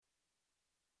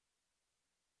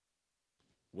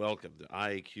Welcome to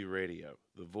IAQ Radio,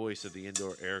 the voice of the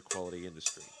indoor air quality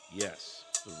industry. Yes,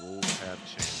 the rules have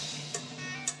changed.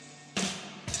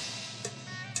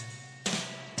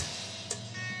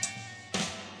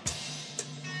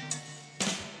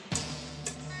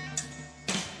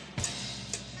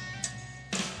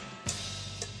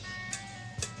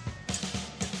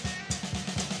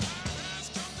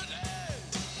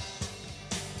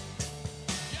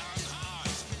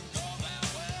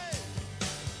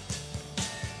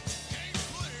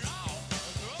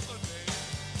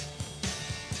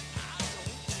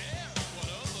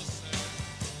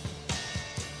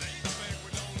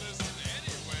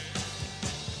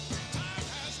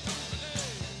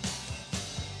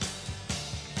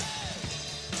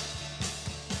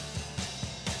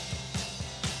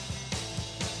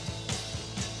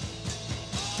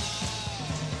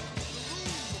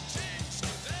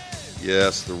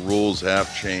 Yes, the rules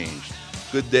have changed.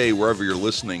 Good day wherever you're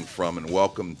listening from, and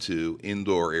welcome to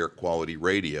Indoor Air Quality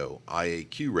Radio,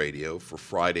 IAQ Radio, for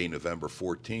Friday, November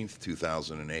 14th,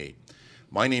 2008.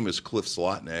 My name is Cliff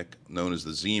Zlotnick, known as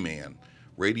the Z-Man.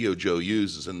 Radio Joe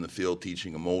Hughes is in the field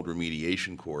teaching a mold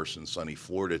remediation course in sunny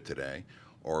Florida today.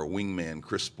 Our wingman,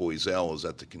 Chris Boisel, is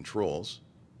at the controls.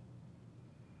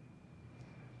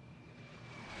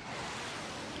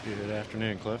 Good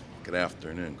afternoon, Cliff. Good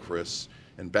afternoon, Chris.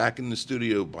 And back in the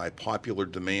studio by popular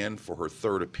demand for her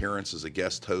third appearance as a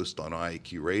guest host on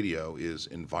IAQ Radio is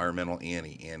Environmental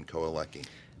Annie, Ann Koalecki.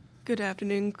 Good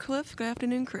afternoon, Cliff. Good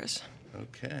afternoon, Chris.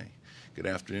 Okay. Good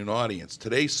afternoon, audience.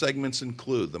 Today's segments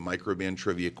include the Microban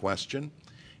Trivia Question,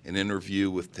 an interview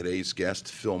with today's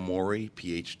guest, Phil Morey,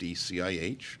 PhD,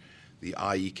 CIH, the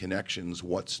IE Connections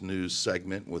What's News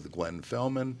segment with Glenn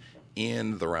Fellman,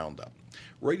 and the Roundup.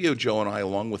 Radio Joe and I,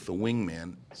 along with the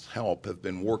Wingman's help, have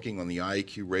been working on the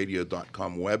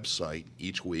IAQradio.com website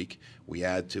each week. We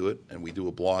add to it, and we do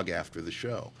a blog after the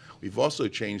show. We've also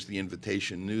changed the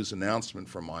invitation news announcement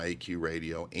from IAQ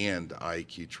Radio and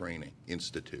IAQ Training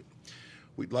Institute.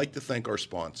 We'd like to thank our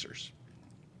sponsors.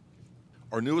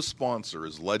 Our newest sponsor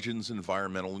is Legends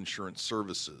Environmental Insurance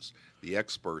Services, the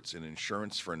experts in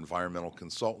insurance for environmental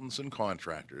consultants and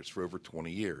contractors for over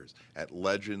 20 years at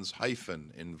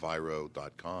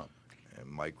legends-enviro.com. And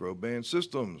Microban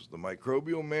Systems, the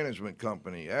microbial management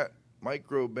company at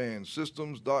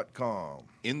microbansystems.com.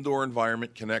 Indoor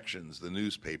Environment Connections, the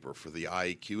newspaper for the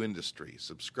IEQ industry.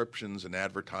 Subscriptions and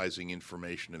advertising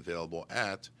information available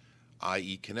at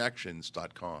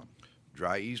ieconnections.com.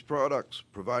 Dry-Ease Products,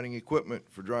 providing equipment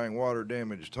for drying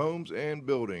water-damaged homes and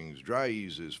buildings.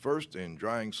 Dry-Ease is first in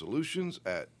drying solutions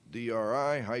at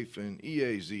dri-eaz.com.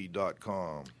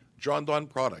 Jon-Don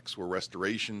Products, where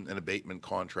restoration and abatement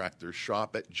contractors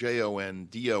shop at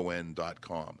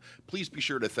jondon.com. Please be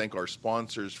sure to thank our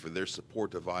sponsors for their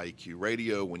support of IAQ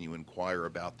Radio when you inquire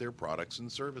about their products and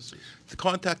services. To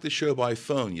contact the show by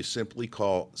phone, you simply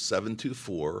call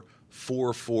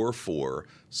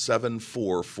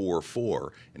 724-444-7444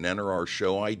 and enter our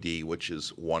show ID, which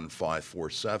is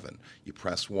 1547. You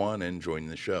press 1 and join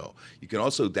the show. You can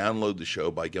also download the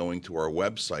show by going to our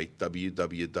website,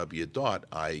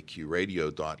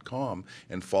 www.iaqradio.com,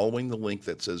 and following the link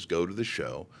that says go to the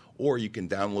show, or you can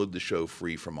download the show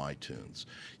free from iTunes.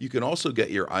 You can also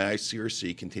get your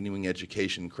IICRC continuing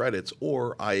education credits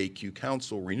or IAQ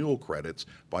Council renewal credits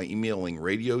by emailing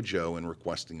Radio Joe and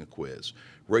requesting a quiz.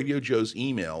 Radio Joe's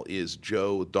email is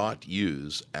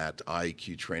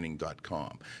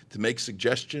joe.hughes@iaqtraining.com. To make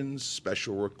suggestions,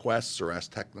 special requests, or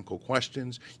ask technical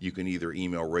questions, you can either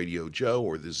email Radio Joe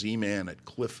or the Z-Man at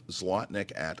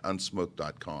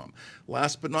cliffzlotnick@unsmoke.com.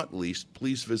 Last but not least,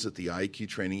 please visit the IAQ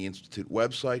Training Institute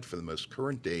website for the most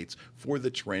current dates for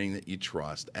the training that you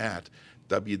trust at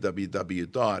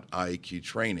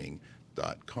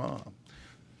www.iaqtraining.com.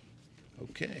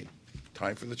 Okay,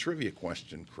 time for the trivia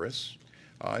question, Chris.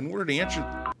 In order to answer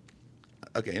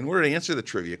the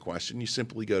trivia question, you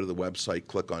simply go to the website,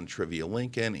 click on Trivia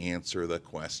Link, and answer the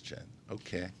question.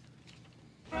 Okay.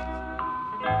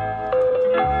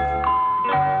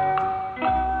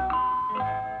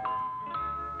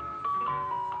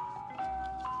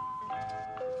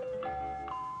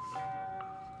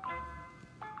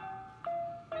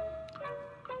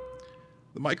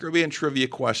 The Microban Trivia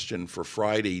question for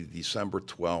Friday, December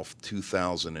 12th,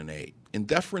 2008. In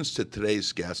deference to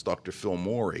today's guest, Dr. Phil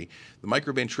Morey, the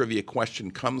Microban Trivia question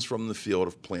comes from the field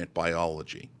of plant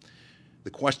biology. The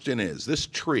question is, this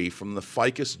tree from the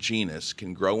Ficus genus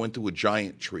can grow into a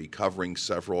giant tree covering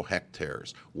several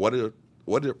hectares. What are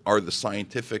the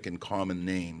scientific and common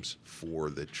names for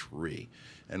the tree?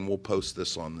 And we'll post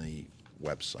this on the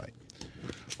website.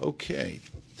 Okay,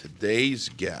 today's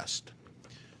guest,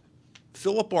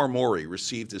 Philip R. Morey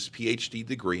received his PhD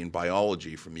degree in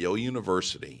biology from Yale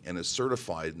University and is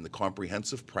certified in the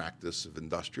comprehensive practice of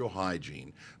industrial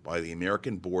hygiene by the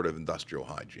American Board of Industrial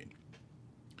Hygiene.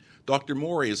 Dr.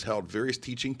 Morey has held various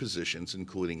teaching positions,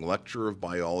 including Lecturer of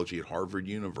Biology at Harvard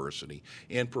University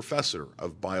and Professor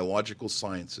of Biological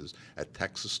Sciences at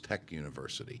Texas Tech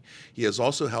University. He has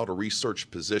also held a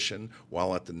research position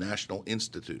while at the National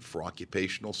Institute for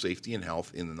Occupational Safety and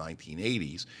Health in the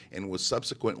 1980s and was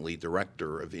subsequently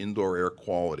Director of Indoor Air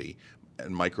Quality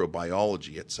and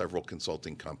Microbiology at several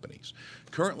consulting companies.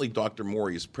 Currently, Dr.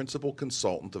 Morey is Principal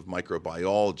Consultant of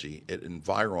Microbiology at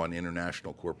Environ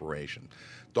International Corporation.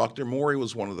 Dr. Morey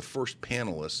was one of the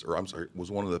panelists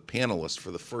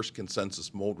for the first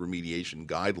consensus mold remediation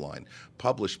guideline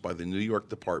published by the New York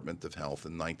Department of Health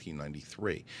in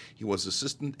 1993. He was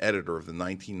assistant editor of the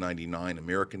 1999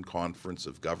 American Conference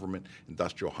of Government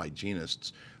Industrial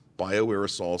Hygienists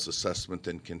Bioaerosols Assessment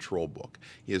and Control Book.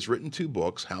 He has written 2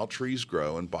 books, How Trees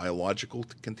Grow and Biological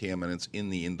Contaminants in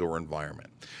the Indoor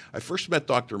Environment. I first met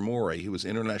Dr. Morey, who was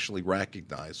internationally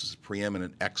recognized as a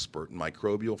preeminent expert in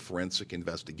microbial forensic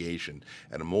investigation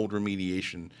at a mold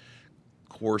remediation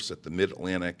course at the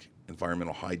Mid-Atlantic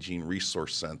Environmental Hygiene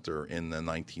Resource Center in the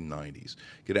 1990s.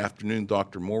 Good afternoon,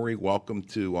 Dr. Morey. Welcome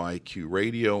to IQ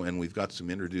Radio, and we've got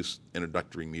some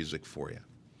introductory music for you.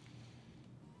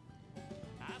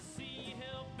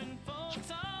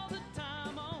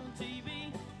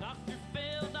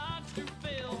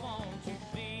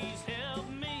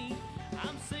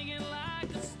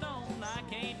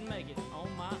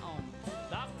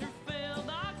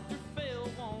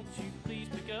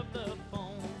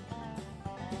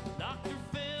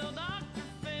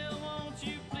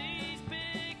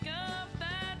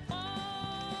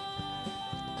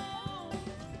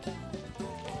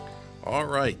 All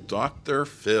right, Dr.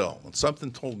 Phil. And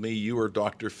something told me you were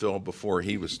Dr. Phil before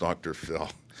he was Dr. Phil.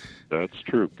 That's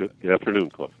true. Good afternoon,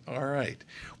 Cliff. All right.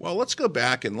 Well, let's go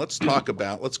back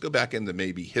into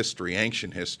maybe history,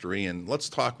 ancient history, and let's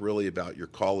talk really about your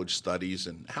college studies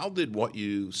and how did what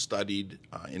you studied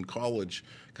in college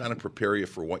kind of prepare you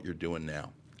for what you're doing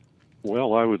now?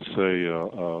 Well, I would say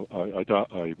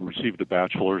I received a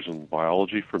bachelor's in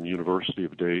biology from University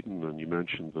of Dayton, and you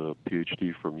mentioned the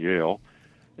PhD from Yale.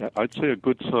 I'd say a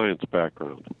good science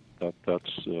background.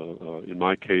 That's in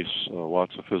my case,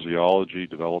 lots of physiology,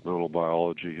 developmental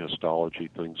biology, histology,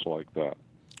 things like that.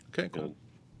 Okay, cool.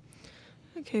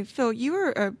 Okay, Phil, you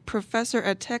were a professor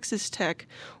at Texas Tech.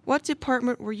 What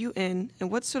department were you in, and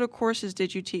what sort of courses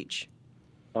did you teach?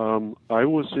 I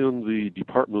was in the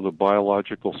Department of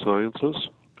Biological Sciences,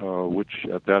 which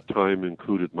at that time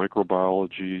included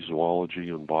microbiology, zoology,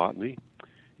 and botany.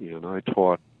 And I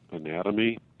taught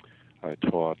anatomy. I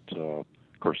taught, of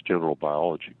course, general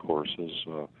biology courses,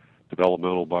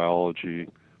 developmental biology,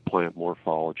 plant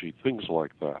morphology, things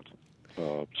like that.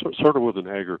 Sort of with an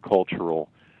agricultural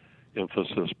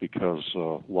emphasis because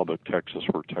Lubbock, Texas,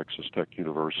 where Texas Tech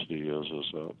University is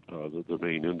the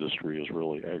main industry is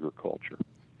really agriculture.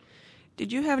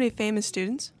 Did you have any famous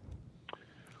students?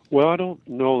 Well, I don't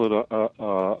know that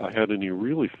I had any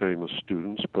really famous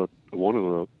students, but one of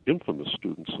the infamous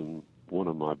students in one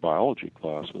of my biology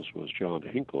classes was John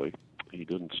Hinckley. He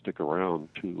didn't stick around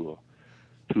too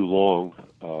long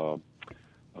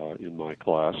in my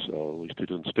class. At least he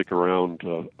didn't stick around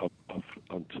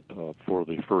for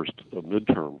the first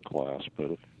midterm class.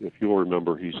 But if you'll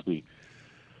remember, he's the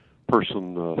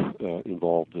person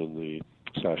involved in the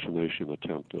assassination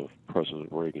attempt of President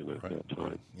Reagan at that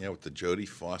time. Yeah, with the Jodie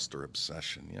Foster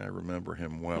obsession. Yeah, I remember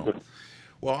him well.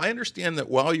 Well, I understand that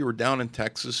while you were down in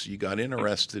Texas, you got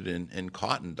interested in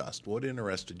cotton dust. What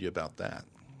interested you about that?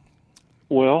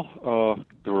 Well,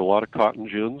 there were a lot of cotton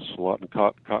gins, a lot of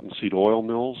cottonseed oil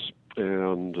mills,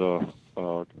 and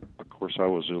of course I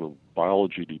was in a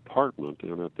biology department,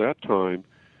 and at that time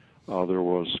there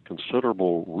was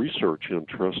considerable research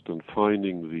interest in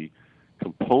finding the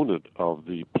component of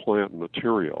the plant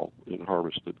material in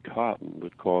harvested cotton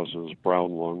that causes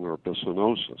brown lung or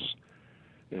byssinosis.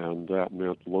 And that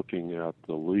meant looking at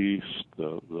the leaves,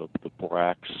 the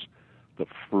bracts, the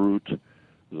fruit,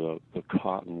 the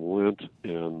cotton lint,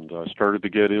 and I started to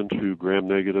get into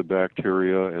gram-negative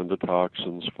bacteria,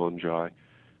 endotoxins, fungi,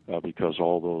 because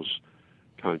all those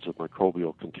kinds of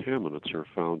microbial contaminants are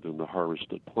found in the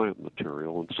harvested plant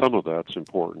material, and some of that's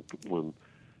important when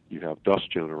you have dust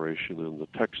generation in the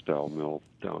textile mill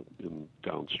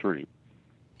downstream.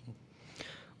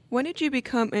 When did you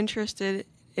become interested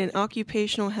in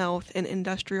occupational health and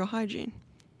industrial hygiene?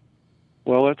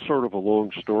 Well, that's sort of a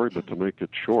long story, but to make it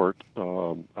short,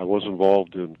 I was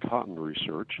involved in cotton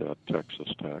research at Texas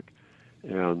Tech,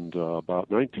 And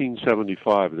about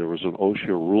 1975, there was an OSHA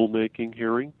rulemaking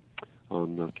hearing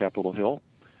on Capitol Hill,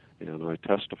 and I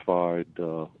testified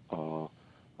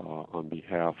on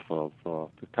behalf of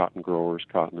the cotton growers,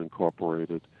 Cotton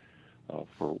Incorporated,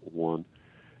 for one,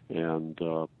 and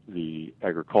the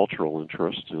agricultural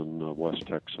interest in West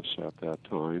Texas at that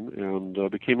time,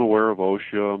 and became aware of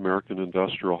OSHA, American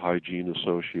Industrial Hygiene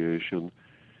Association,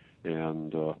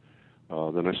 and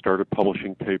then I started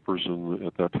publishing papers in,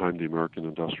 at that time, the American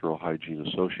Industrial Hygiene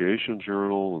Association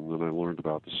Journal, and then I learned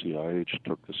about the CIH,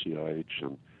 took the CIH,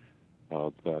 and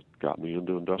that got me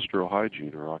into industrial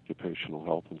hygiene, or occupational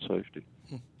health and safety.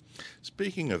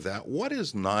 Speaking of that, what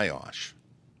is NIOSH?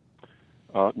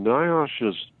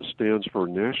 NIOSH stands for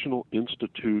National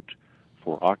Institute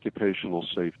for Occupational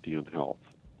Safety and Health,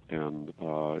 and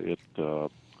it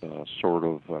sort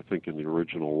of, I think in the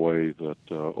original way that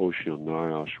OSHA and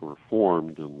NIOSH were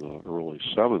formed in the early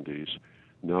 70s,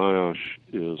 NIOSH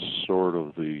is sort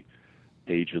of the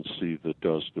agency that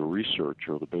does the research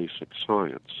or the basic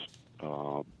science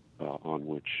on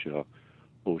which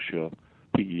OSHA,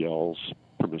 PELs,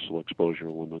 permissible exposure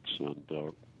limits,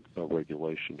 and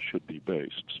regulations should be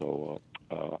based. So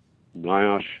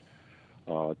NIOSH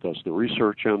does the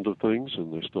research end of things,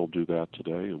 and they still do that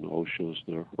today, and OSHA is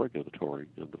the regulatory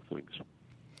end of things.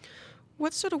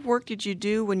 What sort of work did you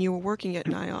do when you were working at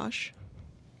NIOSH?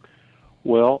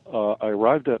 Well, I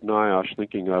arrived at NIOSH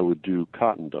thinking I would do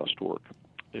cotton dust work,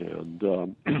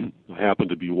 and I happened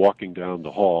to be walking down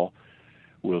the hall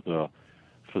with a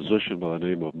physician by the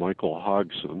name of Michael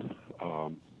Hodgson,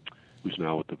 who's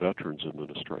now at the Veterans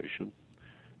Administration,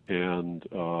 and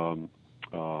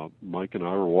Mike and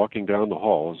I were walking down the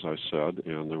hall, as I said,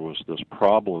 and there was this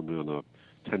problem in a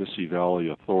Tennessee Valley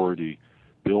Authority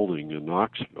building in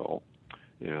Knoxville,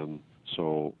 and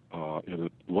so and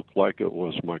it looked like it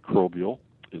was microbial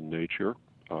in nature,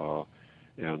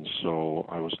 and so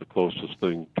I was the closest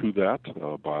thing to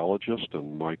that, biologist,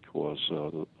 and Mike was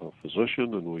a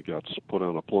physician, and we got put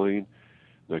on a plane.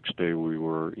 Next day we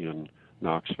were in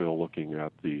Knoxville looking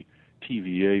at the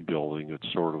TVA building.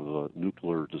 It's sort of the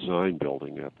nuclear design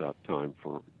building at that time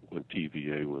for when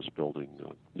TVA was building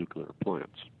nuclear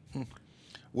plants.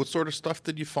 What sort of stuff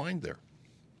did you find there?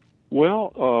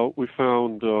 Well, we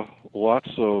found lots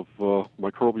of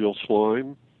microbial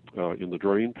slime in the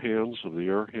drain pans of the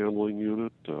air handling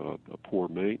unit, poor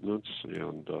maintenance,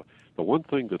 and the one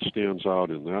thing that stands out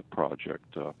in that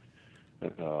project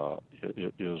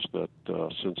is that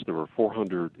since there were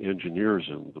 400 engineers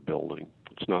in the building,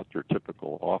 it's not your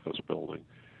typical office building.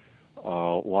 A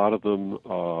lot of them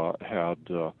had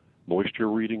moisture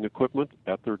reading equipment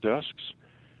at their desks,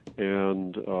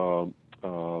 and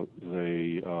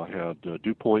they had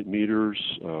dew point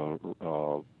meters,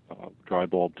 dry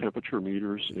bulb temperature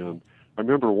meters, and I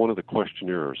remember one of the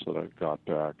questionnaires that I got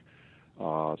back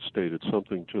stated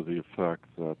something to the effect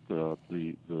that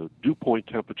the dew point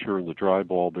temperature and the dry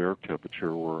bulb air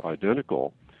temperature were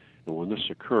identical, and when this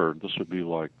occurred, this would be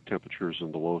like temperatures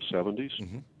in the low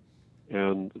 70s,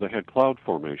 and they had cloud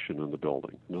formation in the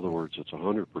building. In other words, it's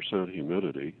 100%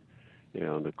 humidity,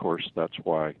 and of course that's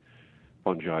why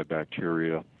fungi,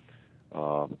 bacteria,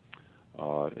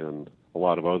 and a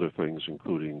lot of other things,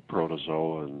 including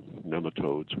protozoa and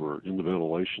nematodes, were in the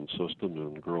ventilation system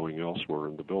and growing elsewhere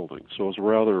in the building. So it was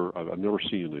rather, I've never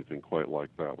seen anything quite like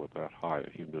that with that high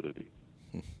humidity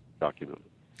documented.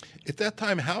 At that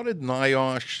time, how did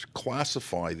NIOSH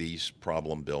classify these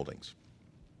problem buildings?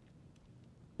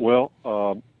 Well,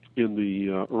 in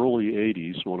the early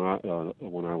 80s,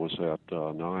 when I was at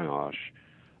NIOSH,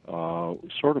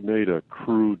 sort of made a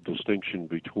crude distinction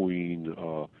between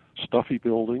stuffy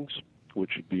buildings,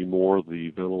 which would be more the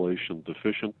ventilation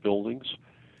deficient buildings,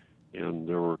 and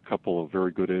there were a couple of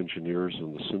very good engineers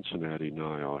in the Cincinnati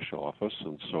NIOSH office,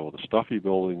 and so the stuffy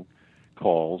building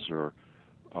calls or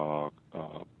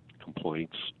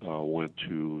complaints went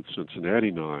to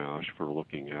Cincinnati NIOSH for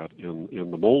looking at.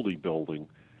 In the moldy building,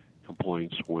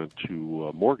 complaints went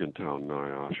to Morgantown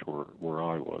NIOSH, where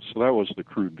I was. So that was the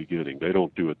crude beginning. They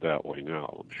don't do it that way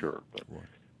now, I'm sure, but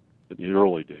in the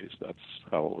early days, that's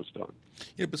how it was done.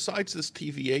 Yeah, besides this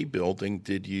TVA building,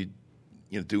 did you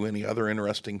do any other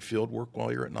interesting field work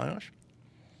while you're at NIOSH?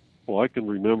 Well, I can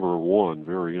remember one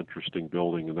very interesting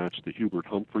building, and that's the Hubert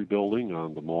Humphrey building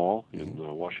on the Mall in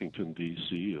Washington,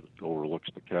 D.C. It overlooks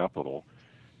the Capitol.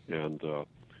 And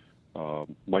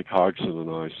Mike Hodgson and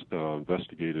I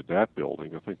investigated that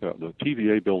building. I think that the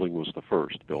TVA building was the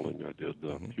first building I did.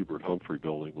 The Hubert Humphrey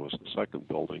building was the second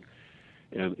building.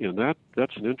 And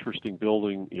that's an interesting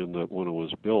building in that when it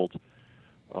was built,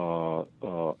 a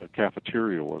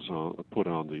cafeteria was put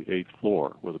on the 8th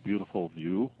floor with a beautiful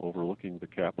view overlooking the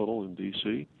Capitol in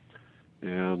D.C.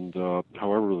 And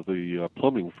however, the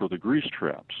plumbing for the grease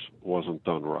traps wasn't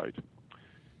done right,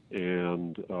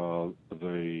 and the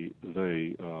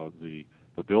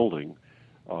building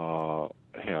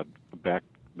had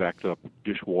backed up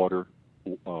dishwater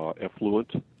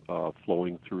effluent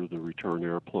flowing through the return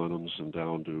air plenums and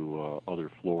down to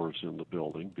other floors in the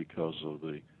building because of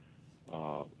the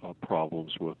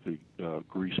problems with the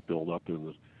grease buildup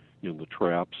in the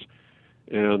traps.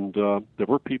 And there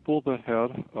were people that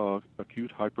had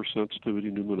acute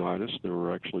hypersensitivity pneumonitis. They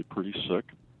were actually pretty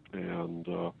sick, and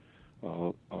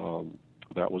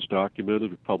that was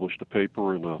documented. We published a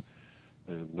paper in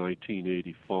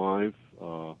 1985,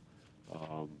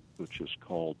 which is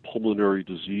called Pulmonary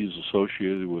Disease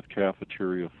Associated with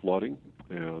Cafeteria Flooding,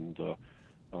 and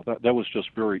that was just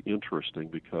very interesting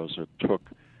because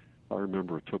I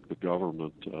remember it took the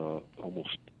government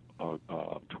almost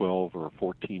 12 or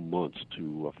 14 months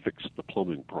to fix the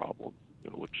plumbing problem,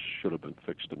 which should have been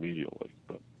fixed immediately.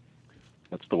 But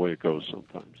that's the way it goes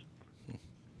sometimes.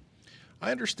 I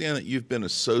understand that you've been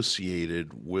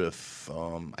associated with,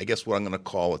 I guess what I'm going to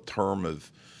call a term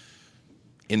of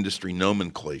industry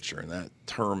nomenclature, and that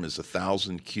term is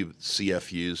 1,000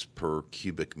 CFUs per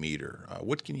cubic meter.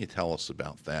 What can you tell us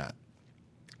about that?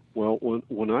 Well,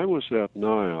 when I was at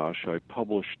NIOSH, I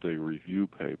published a review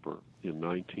paper in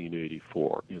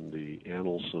 1984 in the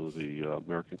Annals of the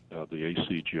the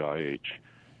ACGIH,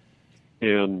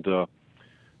 and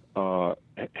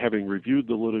having reviewed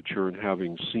the literature and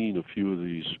having seen a few of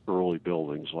these early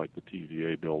buildings, like the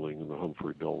TVA building and the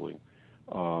Humphrey building,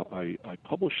 I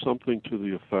published something to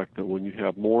the effect that when you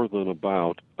have more than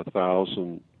about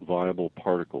 1,000 viable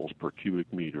particles per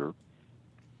cubic meter,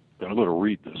 and I'm going to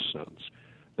read this sentence,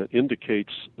 that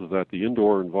indicates that the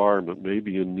indoor environment may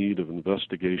be in need of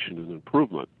investigation and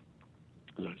improvement.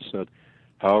 And I said,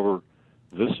 however,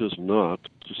 this is not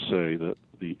to say that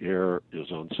the air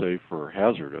is unsafe or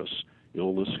hazardous.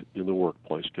 Illness in the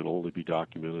workplace can only be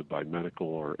documented by medical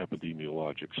or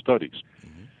epidemiologic studies.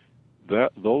 Mm-hmm.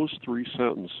 Those three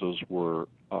sentences were,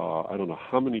 I don't know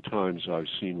how many times I've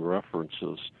seen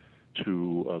references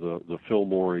to the Phil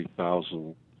Morey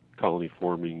 1,000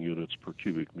 colony-forming units per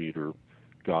cubic meter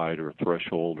guide or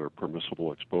threshold or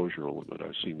permissible exposure limit.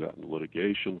 I've seen that in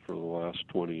litigation for the last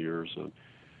 20 years, and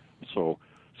so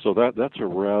that's a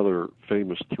rather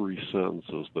famous three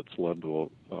sentences that's led to,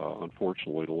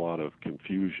 unfortunately, a lot of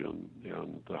confusion.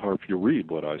 And if you read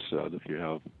what I said, if you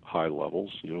have high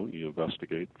levels, you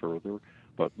investigate further,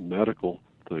 but medical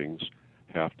things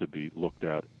have to be looked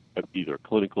at either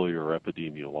clinically or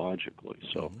epidemiologically.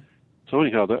 So, so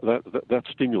anyhow, that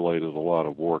stimulated a lot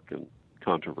of work and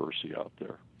controversy out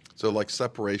there. So like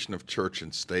separation of church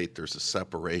and state, there's a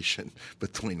separation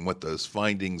between what those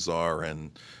findings are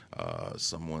and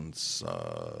someone's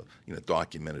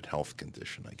documented health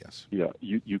condition, I guess. Yeah,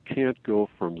 you can't go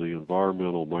from the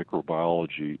environmental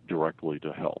microbiology directly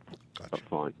to health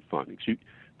findings.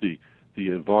 The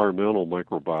environmental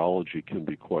microbiology can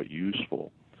be quite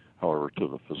useful, however, to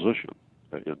the physician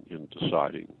in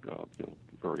deciding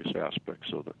various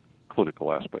aspects of the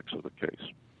clinical aspects of the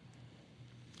case.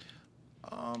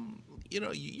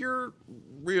 You're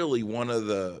really one of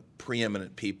the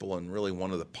preeminent people and really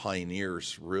one of the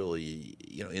pioneers, really,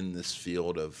 in this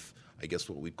field of, I guess,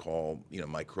 what we call,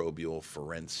 microbial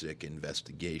forensic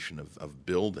investigation of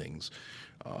buildings.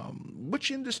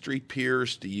 Which industry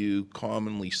peers do you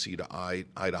commonly see eye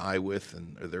to eye with,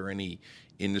 and are there any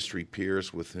industry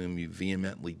peers with whom you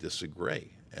vehemently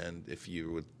disagree? And if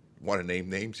you would want to name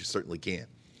names, you certainly can.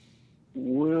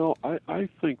 Well, I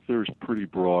think there's pretty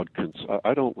broad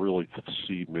I don't really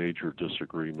see major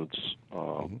disagreements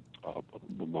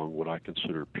among what I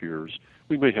consider peers.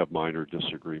 We may have minor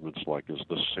disagreements, like is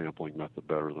this sampling method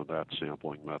better than that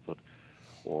sampling method,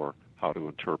 or how to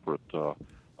interpret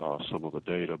some of the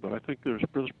data. But I think there's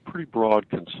pretty broad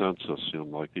consensus in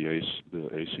like the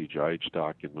ACGIH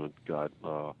document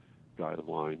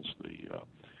guidelines, the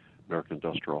American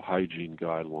Industrial Hygiene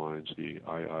Guidelines, the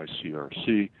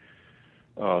IICRC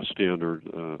standard,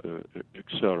 et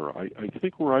cetera. I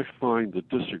think where I find the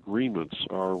disagreements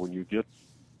are when you get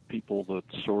people that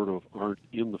sort of aren't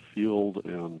in the field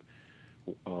and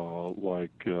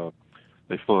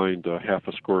they find half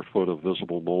a square foot of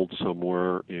visible mold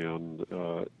somewhere and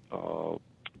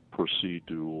proceed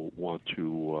to want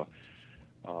to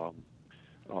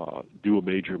do a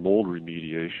major mold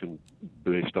remediation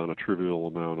based on a trivial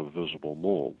amount of visible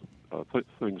mold,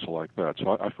 things like that.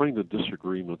 So I find the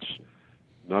disagreements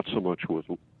not so much with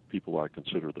people I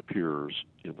consider the peers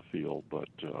in the field, but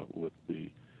with the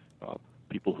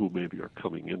people who maybe are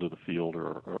coming into the field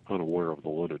or are unaware of the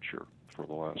literature for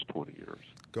the last 20 years.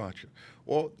 Gotcha.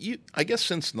 Well, I guess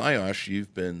since NIOSH,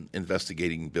 you've been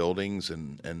investigating buildings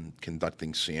and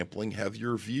conducting sampling. Have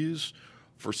your views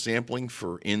for sampling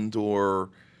for indoor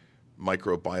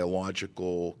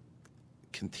microbiological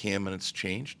contaminants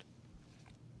changed?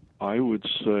 I would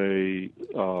say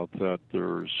that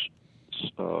there's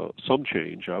some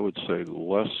change. I would say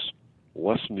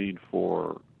less need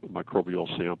for microbial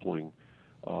sampling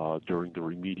during the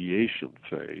remediation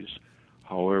phase.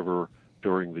 However,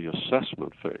 during the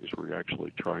assessment phase, where you're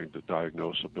actually trying to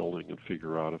diagnose a building and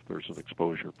figure out if there's an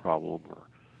exposure problem or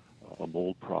a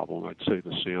mold problem, I'd say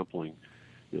the sampling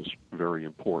is very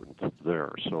important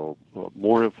there. So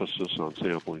more emphasis on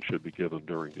sampling should be given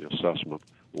during the assessment,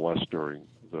 less during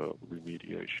the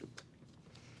remediation.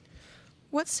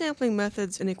 What sampling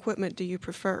methods and equipment do you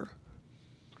prefer?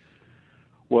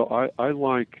 Well, I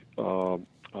like to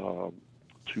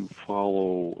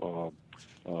follow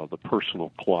the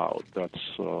personal cloud.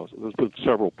 There's been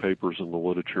several papers in the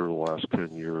literature in the last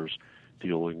 10 years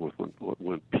dealing with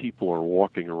when people are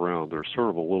walking around, there's sort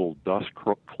of a little dust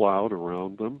cloud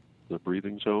around them, the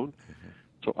breathing zone. Mm-hmm.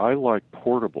 So I like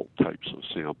portable types of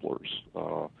samplers,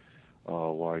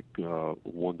 like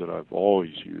one that I've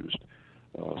always used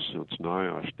since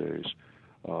NIOSH days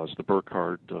is the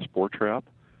Burkhardt Spore Trap.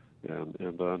 And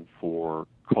then for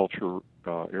culture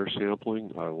air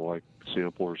sampling, I like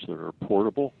samplers that are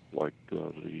portable, like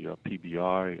the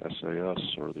PBI,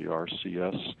 SAS, or the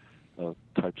RCS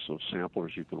types of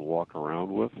samplers you can walk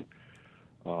around with.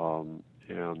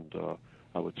 And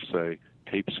I would say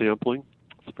tape sampling.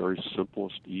 It's the very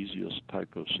simplest, easiest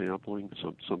type of sampling.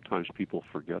 Sometimes people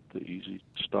forget the easy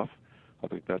stuff. I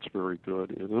think that's very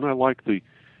good. And then I like the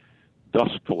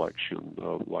dust collection,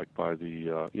 like by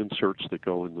the inserts that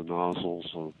go in the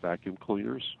nozzles of vacuum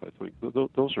cleaners. I think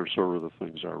those are sort of the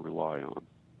things I rely on.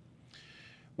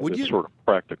 It's sort of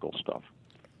practical stuff.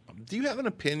 Do you have an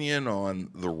opinion on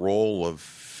the role of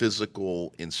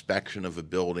physical inspection of a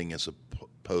building as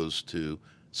opposed to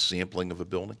sampling of a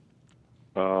building?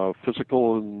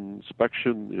 Physical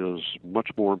inspection is much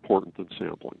more important than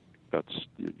sampling. That's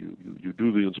you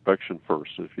do the inspection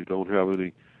first. If you don't have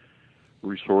any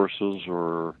resources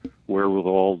or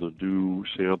wherewithal to do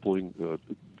sampling,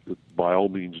 by all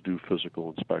means do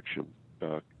physical inspection,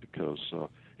 because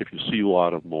if you see a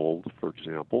lot of mold, for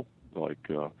example, like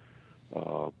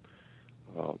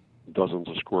dozens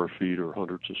of square feet or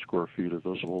hundreds of square feet of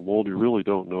visible mold, you really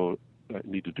don't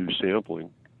need to do sampling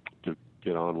to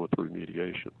get on with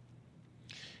remediation.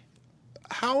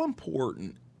 How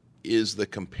important is the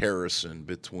comparison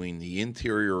between the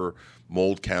interior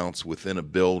mold counts within a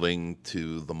building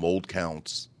to the mold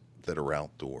counts that are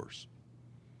outdoors?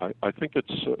 I think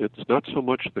it's not so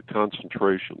much the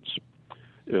concentrations,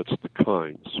 it's the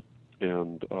kinds.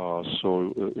 And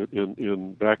so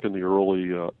back in the early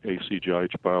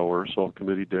ACGIH Bioaerosol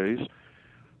Committee days,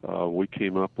 we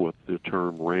came up with the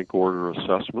term rank order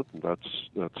assessment, and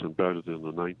that's embedded in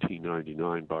the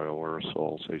 1999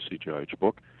 Bioaerosols ACGIH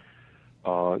book.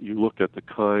 You look at the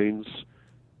kinds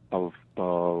of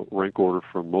rank order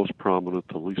from most prominent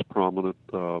to least prominent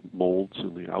molds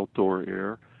in the outdoor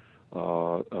air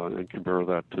and compare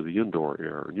that to the indoor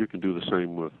air. And you can do the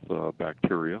same with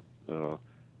bacteria,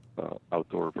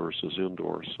 outdoor versus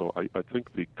indoor. So I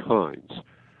think the kinds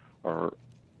are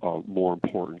more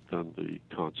important than the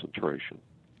concentration.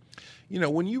 You know,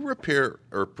 when you prepare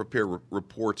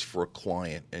reports for a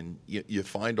client and you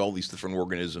find all these different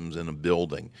organisms in a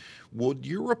building, would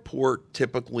your report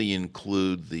typically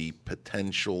include the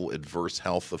potential adverse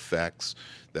health effects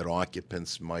that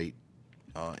occupants might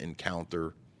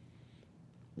encounter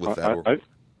with that?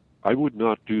 I would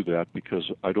not do that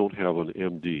because I don't have an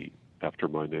MD after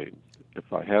my name.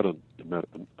 If I had a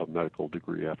medical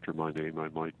degree after my name, I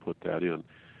might put that in.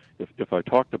 If I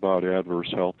talked about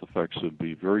adverse health effects, it would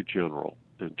be very general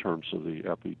in terms of the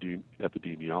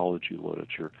epidemiology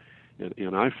literature.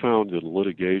 And I found in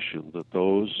litigation that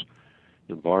those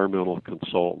environmental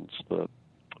consultants that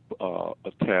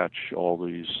attach all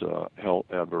these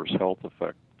adverse health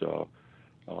effect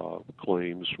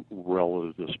claims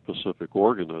relative to specific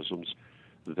organisms,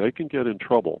 they can get in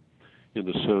trouble in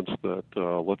the sense that,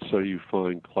 let's say you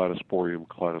find Cladosporium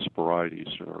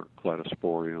cladosporides or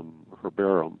Cladosporium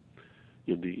herbarum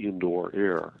in the indoor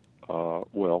air.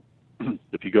 Well,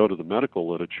 if you go to the medical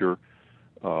literature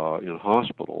in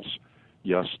hospitals,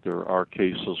 yes, there are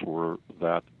cases where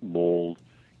that mold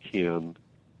can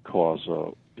cause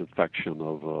an infection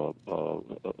of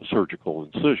a surgical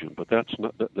incision, but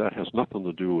that has nothing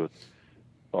to do with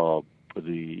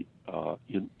the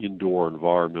indoor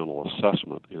environmental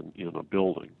assessment in a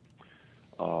building.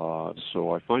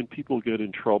 So I find people get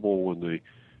in trouble when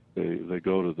they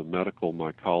go to the medical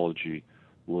mycology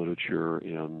literature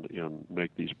and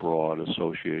make these broad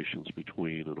associations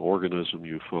between an organism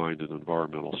you find in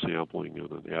environmental sampling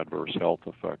and an adverse health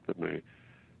effect that may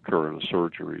occur in a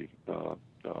surgery, at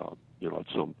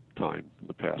some time in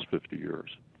the past 50 years.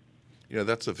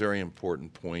 That's a very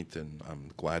important point, and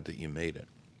I'm glad that you made it.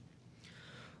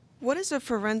 What is a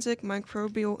forensic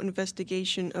microbial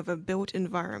investigation of a built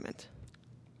environment?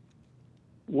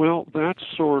 Well, that's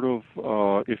sort of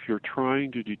if you're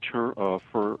trying to deter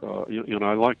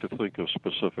I like to think of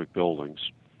specific buildings,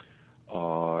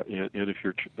 and if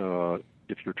you're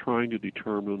trying to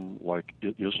determine, like,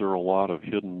 is there a lot of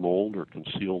hidden mold or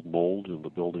concealed mold in the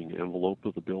building envelope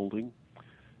of the building,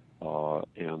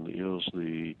 and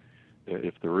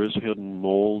if there is hidden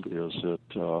mold, is it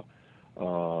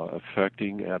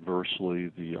affecting adversely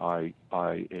the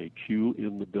IAQ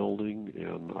in the building,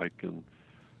 and I can.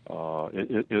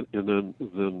 And then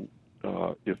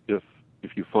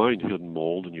if you find hidden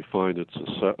mold and you find it's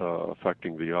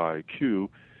affecting the IAQ, of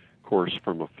course,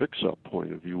 from a fix-up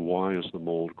point of view, why is the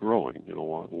mold growing?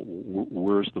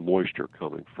 Where's the moisture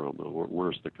coming from?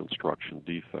 Where's the construction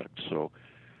defect? So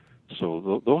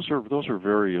those are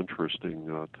very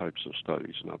interesting types of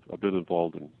studies, and I've been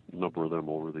involved in a number of them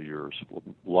over the years. A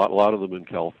lot of them in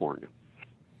California.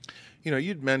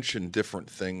 You'd mentioned different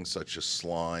things such as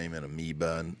slime and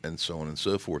amoeba and so on and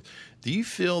so forth. Do you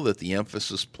feel that the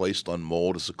emphasis placed on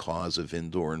mold as a cause of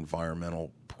indoor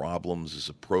environmental problems is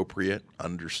appropriate,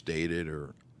 understated,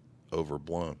 or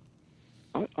overblown?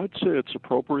 I'd say it's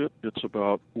appropriate. It's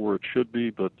about where it should be,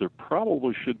 but there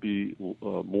probably should be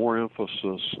more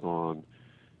emphasis on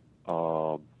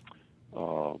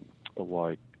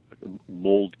like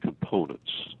mold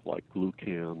components, like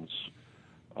glucans,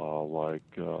 like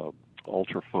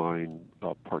ultrafine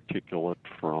particulate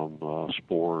from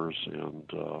spores and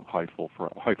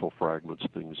hyphal fragments,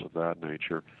 things of that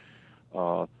nature.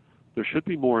 There should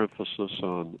be more emphasis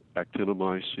on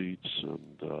actinomycetes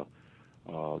and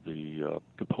the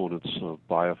components of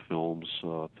biofilms,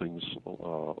 things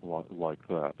like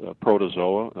that.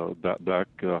 Protozoa, back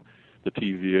the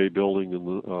TVA building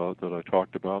that I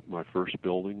talked about, my first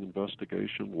building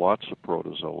investigation, lots of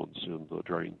protozoans in the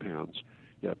drain pans,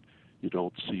 yet you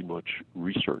don't see much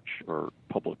research or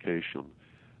publication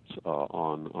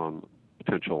on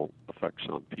potential effects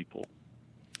on people.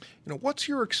 What's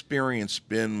your experience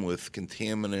been with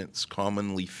contaminants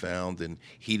commonly found in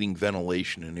heating,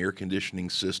 ventilation, and air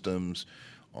conditioning systems,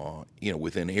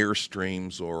 within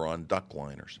airstreams or on duct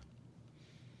liners?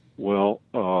 Well,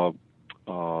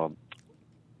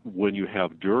 when you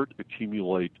have dirt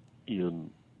accumulate in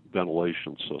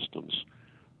ventilation systems,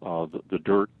 the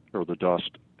dirt or the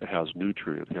dust has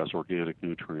organic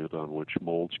nutrient on which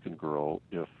molds can grow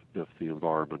if the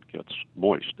environment gets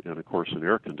moist. And of course, in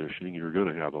air conditioning, you're going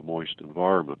to have a moist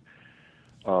environment.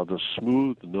 The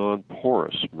smooth,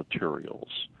 non-porous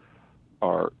materials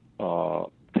are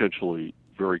potentially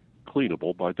very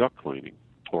cleanable by duct cleaning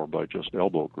or by just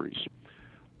elbow grease.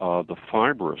 The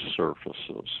fibrous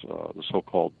surfaces, the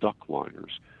so-called duct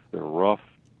liners, they're rough,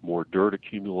 more dirt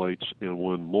accumulates, and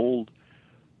when mold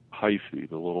hyphae,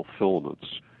 the little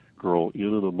filaments, grow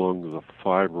in and among the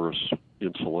fibrous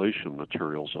insulation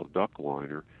materials of duct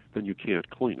liner, then you can't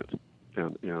clean it.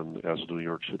 And as the New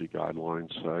York City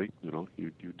guidelines say,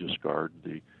 you discard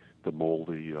the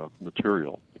moldy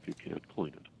material if you can't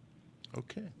clean it.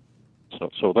 Okay.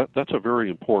 So that's a very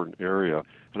important area.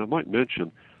 And I might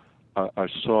mention, I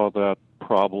saw that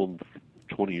problem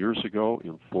 20 years ago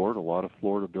in Florida, a lot of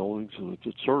Florida buildings, and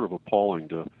it's sort of appalling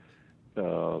to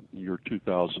year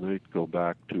 2008 go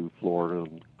back to Florida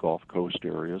and Gulf Coast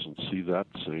areas and see that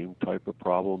same type of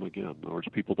problem again. In other words,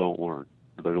 people don't learn.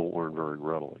 They don't learn very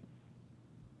readily.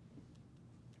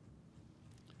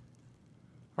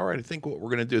 All right, I think what we're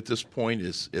going to do at this point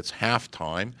is it's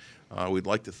halftime. We'd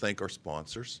like to thank our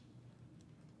sponsors.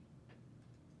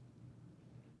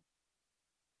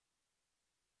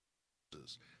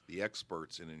 The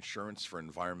experts in insurance for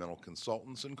environmental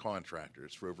consultants and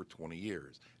contractors for over 20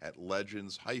 years at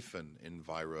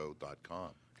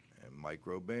legends-enviro.com. And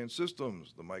Microban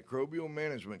Systems, the microbial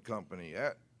management company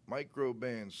at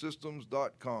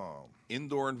microbansystems.com.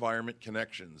 Indoor Environment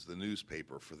Connections, the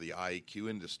newspaper for the IAQ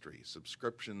industry.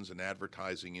 Subscriptions and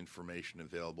advertising information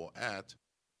available at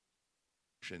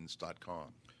legends.com.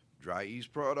 Dry Ease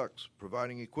Products,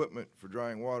 providing equipment for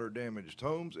drying water-damaged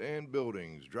homes and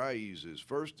buildings. Dry Ease is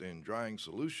first in drying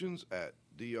solutions at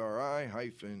dri-eaz.com.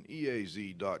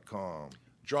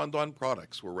 John Don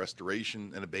Products, where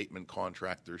restoration and abatement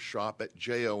contractors shop at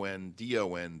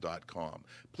jondon.com.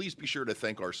 Please be sure to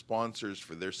thank our sponsors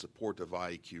for their support of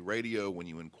IEQ Radio when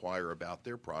you inquire about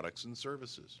their products and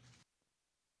services.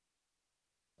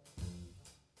 I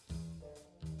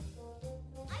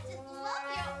just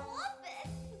love your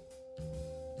office.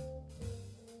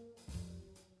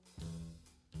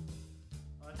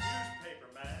 A newspaper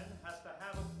man has to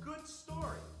have a good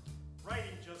story.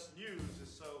 Writing just news is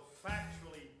so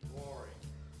factually boring.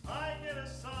 I get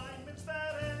assignments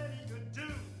that any could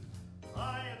do.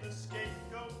 I am the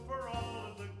scapegoat for all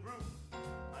of the group.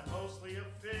 I'm mostly a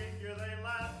figure they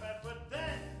laugh at, but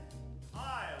then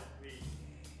I'll be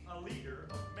a leader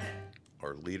of men.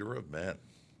 Our leader of men,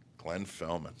 Glenn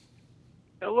Fellman.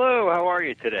 Hello, how are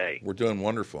you today? We're doing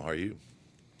wonderful. How are you?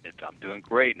 I'm doing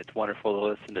great, and it's wonderful to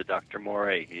listen to Dr.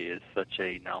 Morey. He is such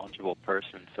a knowledgeable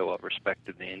person, so well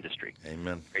respected in the industry.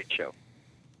 Amen. Great show.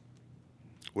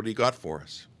 What do you got for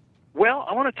us? Well,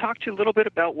 I want to talk to you a little bit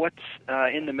about what's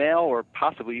in the mail, or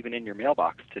possibly even in your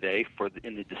mailbox today,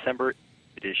 in the December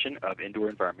edition of Indoor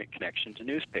Environment Connections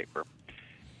newspaper.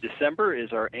 December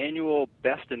is our annual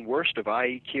Best and Worst of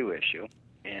IEQ issue,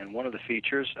 and one of the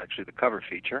features, actually the cover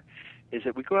feature, is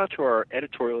that we go out to our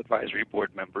editorial advisory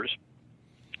board members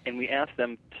and we ask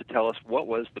them to tell us what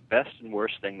was the best and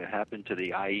worst thing that happened to the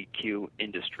IEQ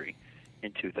industry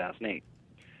in 2008.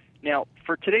 Now,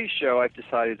 for today's show, I've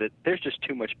decided that there's just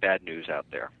too much bad news out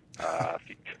there.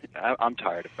 I'm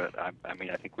tired of it. I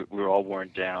think we're all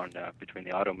worn down between the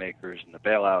automakers and the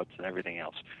bailouts and everything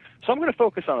else. So I'm going to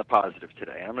focus on the positive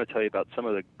today. I'm going to tell you about some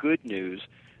of the good news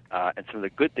and some of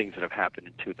the good things that have happened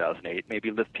in 2008,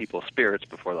 maybe lift people's spirits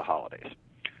before the holidays.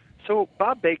 So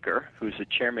Bob Baker, who's the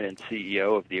chairman and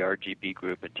CEO of the RGB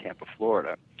Group in Tampa,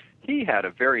 Florida, he had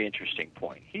a very interesting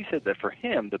point. He said that for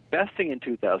him, the best thing in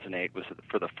 2008 was that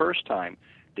for the first time,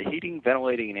 the heating,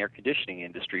 ventilating, and air conditioning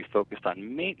industry focused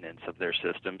on maintenance of their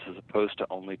systems as opposed to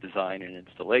only design and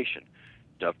installation.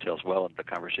 Dovetails well into the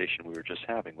conversation we were just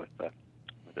having with the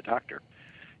doctor.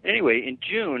 Anyway, in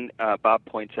June, Bob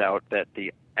points out that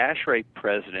the ASHRAE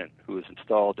president, who was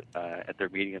installed at their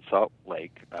meeting in Salt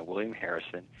Lake, William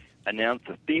Harrison, announced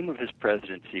the theme of his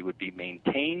presidency would be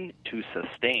maintain to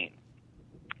sustain.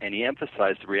 And he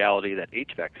emphasized the reality that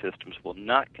HVAC systems will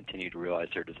not continue to realize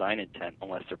their design intent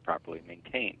unless they're properly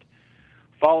maintained.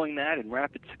 Following that, in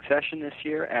rapid succession this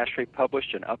year, ASHRAE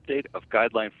published an update of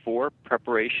Guideline 4,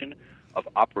 Preparation of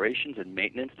Operations and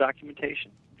Maintenance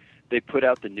Documentation. They put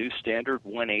out the new Standard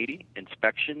 180,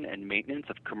 Inspection and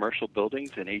Maintenance of Commercial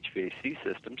Buildings and HVAC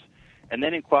Systems. And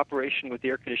then in cooperation with the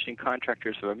Air Conditioning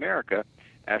Contractors of America,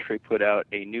 ASHRAE put out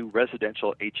a new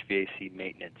Residential HVAC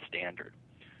Maintenance Standard.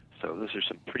 So those are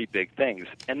some pretty big things.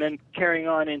 And then carrying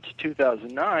on into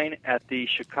 2009, at the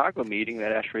Chicago meeting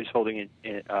that ASHRAE is holding,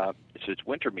 it's its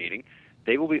winter meeting,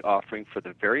 they will be offering for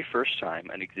the very first time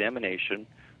an examination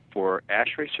for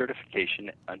ASHRAE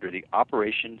certification under the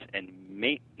Operations and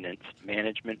Maintenance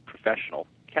Management Professional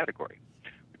category,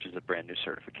 which is a brand new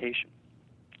certification.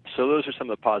 So those are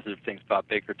some of the positive things Bob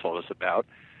Baker told us about.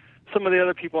 Some of the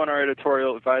other people on our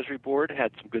editorial advisory board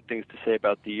had some good things to say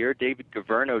about the year. David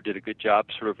Governo did a good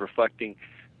job sort of reflecting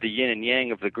the yin and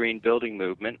yang of the green building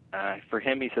movement. For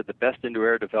him, he said the best indoor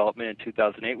air development in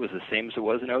 2008 was the same as it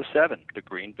was in 2007, the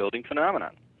green building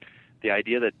phenomenon. The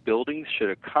idea that buildings should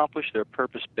accomplish their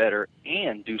purpose better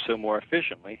and do so more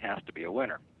efficiently has to be a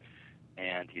winner.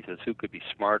 And he says who could be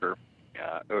smarter,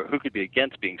 or who could be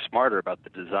against being smarter about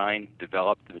the design,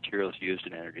 developed, the materials used,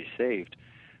 and energy saved.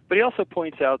 But he also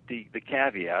points out the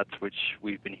caveats, which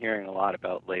we've been hearing a lot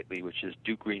about lately, which is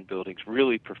do green buildings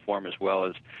really perform as well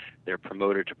as they're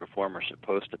promoted to perform or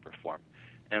supposed to perform?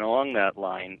 And along that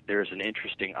line, there's an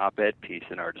interesting op-ed piece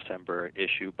in our December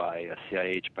issue by a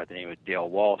CIH by the name of Dale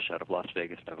Walsh out of Las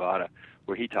Vegas, Nevada,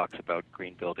 where he talks about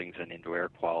green buildings and indoor air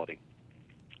quality.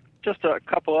 Just a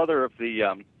couple other of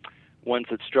the ones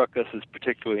that struck us as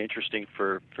particularly interesting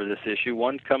for this issue.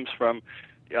 One comes from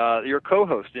your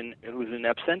co-host, who's in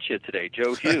absentia today,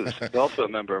 Joe Hughes, who's also a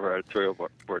member of our editorial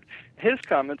board. His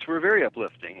comments were very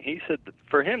uplifting. He said that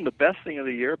for him, the best thing of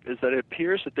the year is that it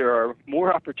appears that there are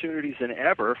more opportunities than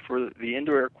ever for the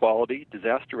indoor air quality,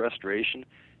 disaster restoration,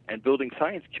 and building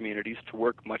science communities to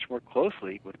work much more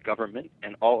closely with government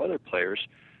and all other players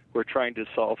who are trying to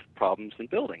solve problems in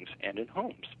buildings and in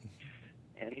homes.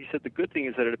 And he said the good thing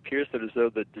is that it appears that as though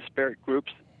the disparate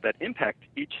groups that impact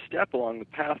each step along the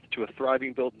path to a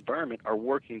thriving built environment are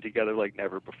working together like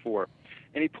never before.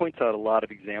 And he points out a lot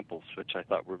of examples, which I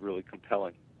thought were really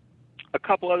compelling. A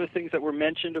couple other things that were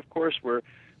mentioned, of course, were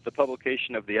the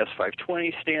publication of the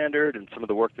S520 standard and some of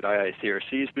the work that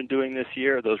IICRC has been doing this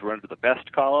year. Those were under the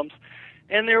best columns.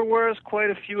 And there was quite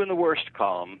a few in the worst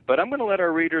column. But I'm going to let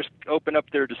our readers open up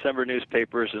their December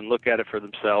newspapers and look at it for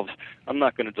themselves. I'm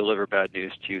not going to deliver bad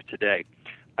news to you today.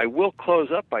 I will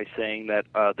close up by saying that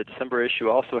the December issue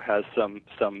also has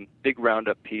some big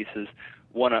roundup pieces.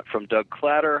 One from Doug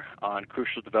Clatter on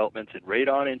crucial developments in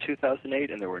radon in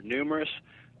 2008, and there were numerous.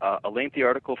 A lengthy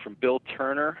article from Bill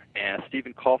Turner and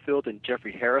Stephen Caulfield and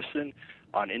Jeffrey Harrison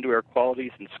on indoor air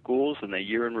qualities in schools and the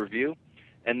year in review.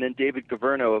 And then David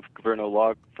Governo of Governo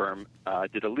Law Firm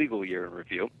did a legal year in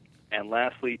review. And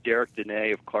lastly, Derek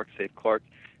Dene of Clark Safe Clark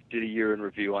did a year in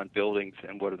review on buildings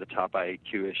and what are the top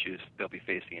IAQ issues they'll be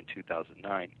facing in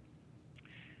 2009.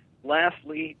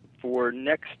 Lastly, for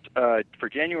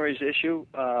January's issue,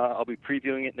 I'll be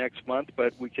previewing it next month,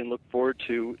 but we can look forward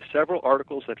to several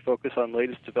articles that focus on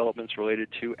latest developments related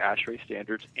to ASHRAE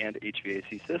standards and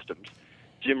HVAC systems.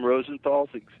 Jim Rosenthal's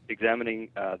examining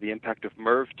the impact of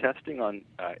MERV testing on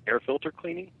air filter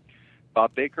cleaning.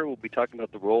 Bob Baker will be talking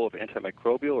about the role of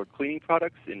antimicrobial or cleaning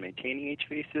products in maintaining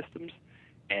HVAC systems.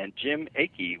 And Jim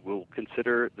Akey will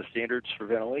consider the standards for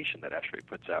ventilation that ASHRAE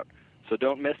puts out. So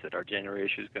don't miss it. Our January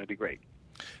issue is going to be great.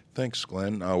 Thanks,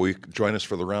 Glenn. Will you join us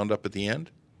for the roundup at the end?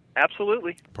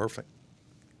 Absolutely. Perfect.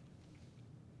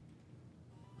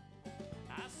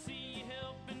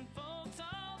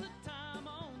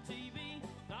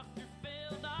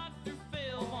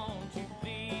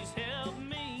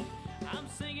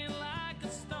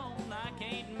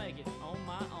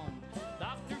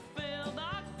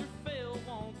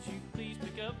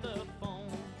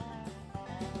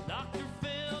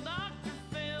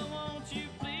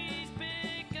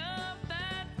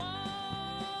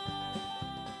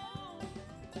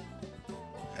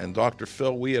 And Dr.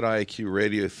 Phil, we at IAQ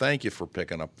Radio, thank you for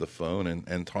picking up the phone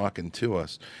and talking to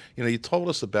us. You know, you told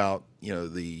us about,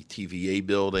 the TVA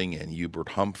building and Hubert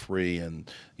Humphrey,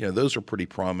 and, those are pretty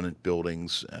prominent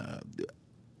buildings.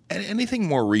 Anything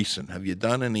more recent? Have you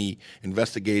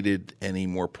investigated any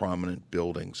more prominent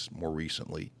buildings more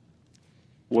recently?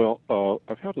 Well,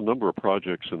 I've had a number of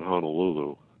projects in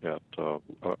Honolulu at,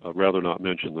 I'd rather not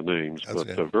mention the names, but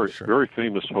very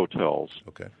famous hotels.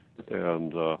 Okay.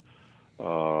 And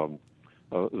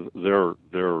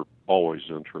they're always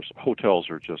interesting. Hotels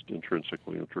are just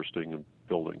intrinsically interesting, and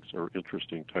buildings are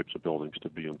interesting types of buildings to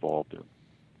be involved in.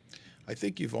 I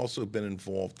think you've also been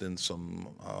involved in some,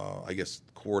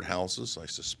 courthouses, I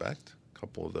suspect. A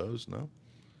couple of those, no?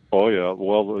 Oh, yeah.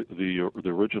 Well, the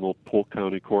original Polk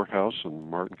County Courthouse and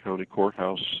Martin County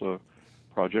Courthouse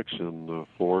projects in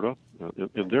Florida,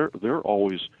 and they're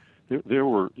always, they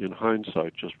were, in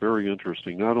hindsight, just very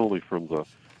interesting, not only from the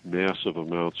massive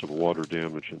amounts of water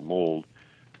damage and mold,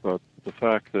 but the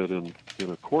fact that in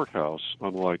a courthouse,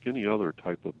 unlike any other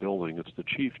type of building, it's the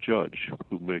chief judge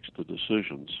who makes the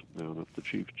decisions. And if the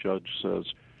chief judge says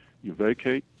you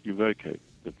vacate, you vacate.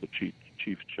 If the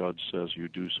chief judge says you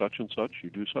do such and such,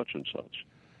 you do such and such.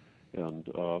 And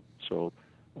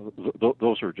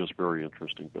those are just very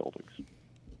interesting buildings.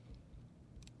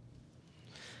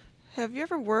 Have you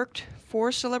ever worked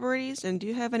for celebrities, and do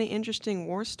you have any interesting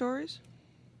war stories?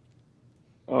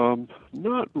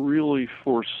 Not really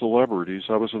for celebrities.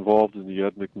 I was involved in the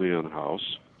Ed McMahon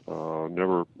House.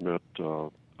 Never met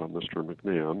Mr.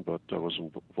 McMahon, but I was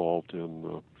involved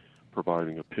in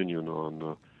providing opinion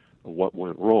on what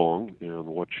went wrong and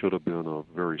what should have been a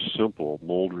very simple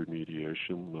mold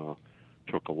remediation.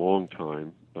 Took a long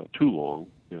time, too long,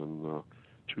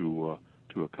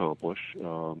 to accomplish.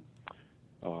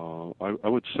 I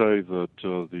would say that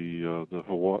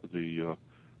the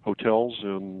hotels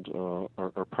and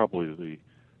are probably the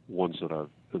ones that I've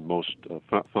been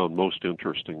found most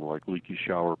interesting, like leaky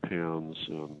shower pans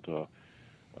and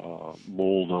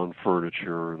mold on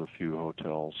furniture in a few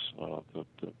hotels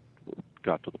that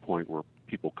got to the point where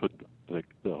the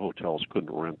hotels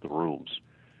couldn't rent the rooms.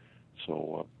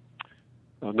 So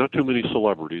not too many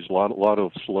celebrities. A lot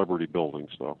of celebrity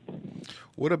buildings, though.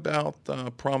 What about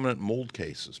prominent mold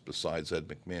cases besides Ed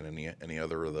McMahon? Any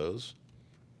other of those?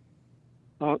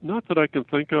 Not that I can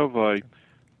think of. I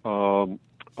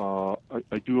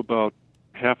do about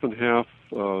half and half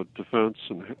defense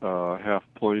and half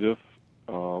plaintiff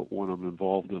when I'm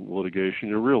involved in litigation.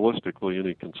 And realistically,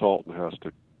 any consultant has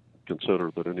to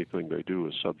consider that anything they do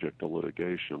is subject to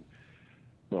litigation.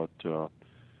 But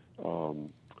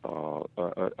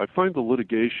I find the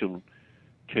litigation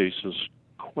cases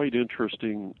quite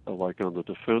interesting. Like on the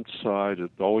defense side,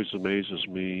 it always amazes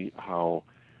me how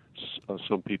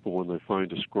some people, when they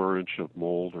find a square inch of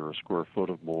mold or a square foot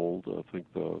of mold, think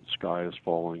the sky is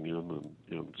falling in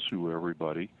and sue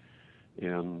everybody.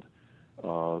 And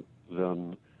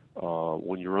then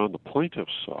when you're on the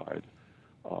plaintiff's side,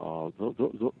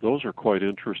 those are quite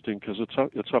interesting because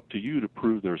it's up to you to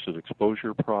prove there's an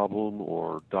exposure problem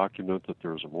or document that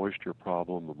there's a moisture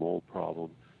problem, a mold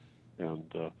problem, and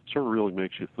sort of really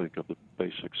makes you think of the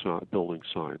basic building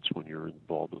science when you're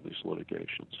involved in these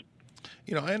litigations.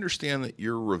 You know, I understand that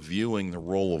you're reviewing the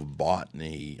role of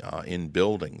botany in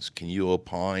buildings. Can you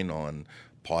opine on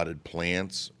potted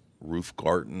plants, roof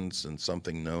gardens, and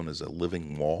something known as a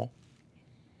living wall?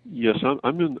 Yes,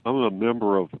 I'm a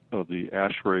member of the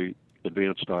ASHRAE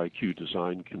Advanced IQ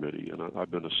Design Committee, and I've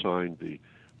been assigned the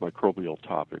microbial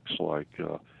topics like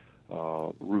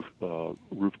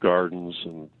roof gardens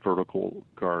and vertical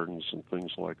gardens and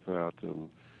things like that.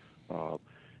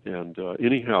 And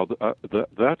anyhow,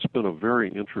 that's been a very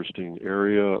interesting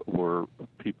area where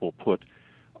people put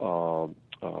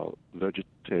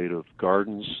vegetative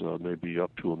gardens, maybe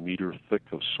up to a meter thick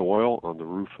of soil on the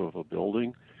roof of a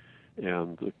building.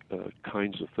 And the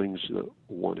kinds of things that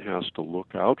one has to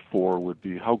look out for would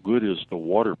be how good is the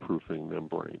waterproofing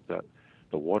membrane. That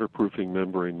the waterproofing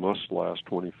membrane must last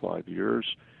 25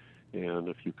 years, and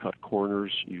if you cut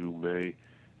corners, you may,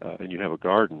 and you have a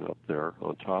garden up there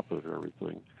on top of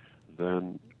everything,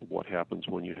 then what happens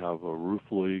when you have a roof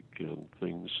leak and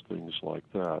things like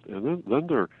that. And then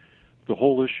the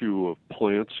whole issue of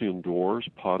plants indoors,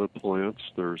 potted plants.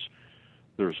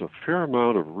 There's a fair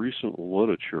amount of recent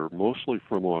literature, mostly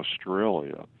from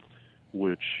Australia,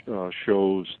 which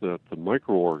shows that the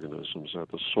microorganisms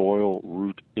at the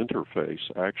soil-root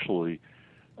interface actually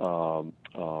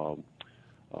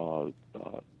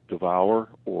devour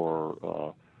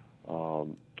or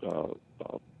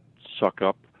suck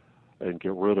up and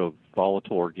get rid of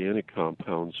volatile organic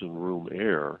compounds in room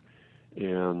air.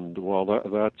 And while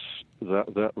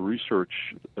that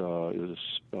research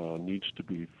needs to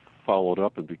be followed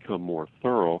up and become more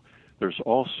thorough, there's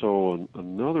also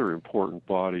another important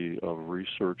body of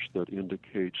research that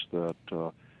indicates that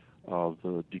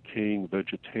the decaying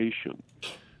vegetation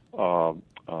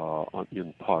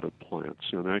in potted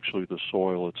plants, and actually the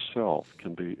soil itself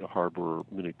can harbor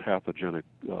many pathogenic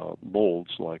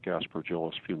molds like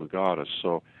Aspergillus fumigatus.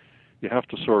 So you have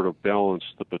to sort of balance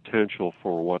the potential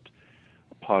for what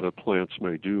potted plants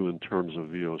may do in terms of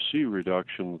VOC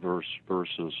reduction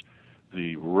versus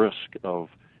the risk of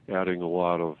adding a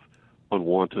lot of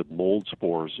unwanted mold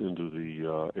spores into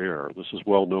the air. This is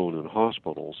well known in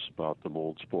hospitals about the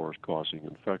mold spores causing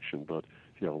infection, but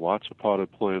if you have lots of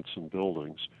potted plants in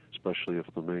buildings, especially if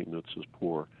the maintenance is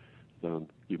poor, then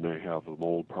you may have a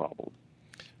mold problem.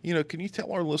 You know, can you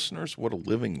tell our listeners what a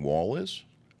living wall is?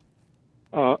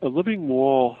 A living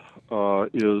wall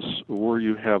is where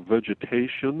you have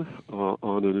vegetation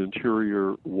on an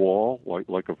interior wall,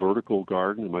 like a vertical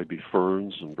garden. It might be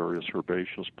ferns and various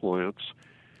herbaceous plants.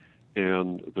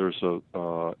 And there's one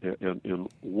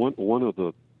of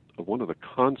the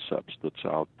concepts that's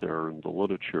out there in the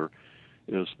literature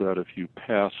is that if you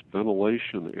pass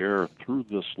ventilation air through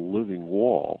this living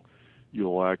wall,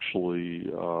 you'll actually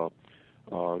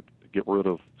get rid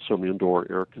of some indoor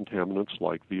air contaminants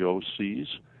like VOCs.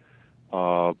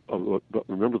 But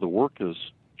remember, the work is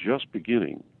just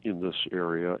beginning in this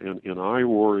area, and I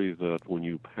worry that when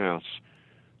you pass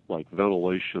like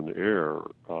ventilation air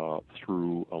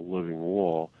through a living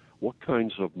wall, what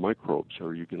kinds of microbes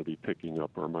are you going to be picking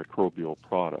up, or microbial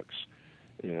products?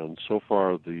 And so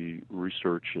far the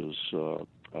research is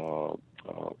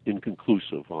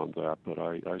inconclusive on that, but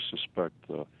I suspect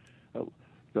that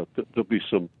there'll be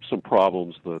some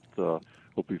problems that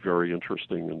will be very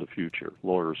interesting in the future.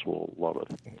 Lawyers will love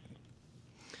it.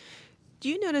 Do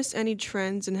you notice any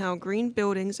trends in how green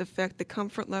buildings affect the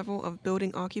comfort level of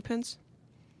building occupants?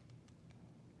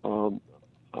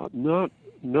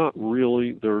 Not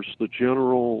really. There's the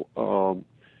general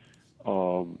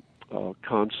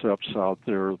concepts out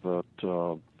there that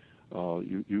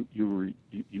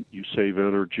you save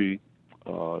energy.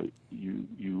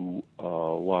 You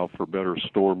allow for better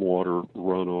stormwater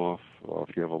runoff.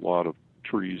 If you have a lot of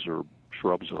trees or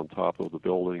shrubs on top of the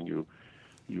building,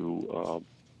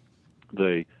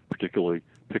 they particularly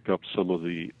pick up some of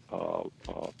the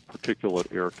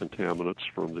particulate air contaminants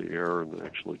from the air and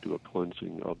actually do a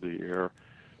cleansing of the air.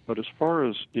 But as far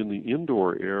as in the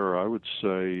indoor air, I would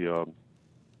say,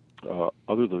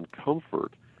 other than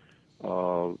comfort,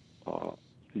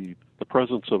 the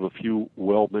presence of a few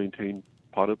well-maintained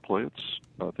potted plants,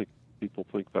 I think people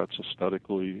think that's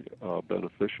aesthetically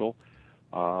beneficial.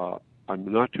 I'm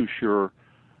not too sure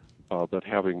that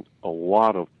having a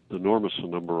lot of enormous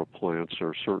number of plants,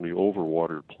 or certainly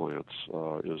overwatered plants,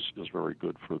 is very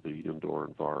good for the indoor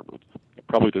environment. I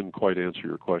probably didn't quite answer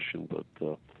your question, but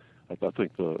I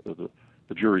think the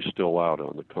the jury's still out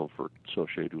on the comfort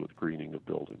associated with greening of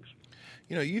buildings.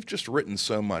 You know, you've just written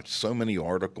so much, so many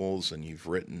articles, and you've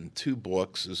written 2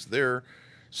 books. Is there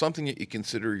something that you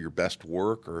consider your best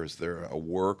work, or is there a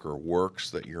work or works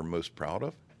that you're most proud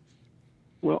of?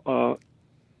 Well,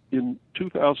 in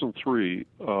 2003,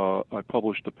 I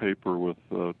published a paper with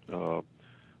 2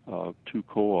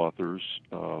 co-authors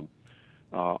on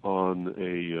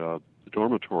a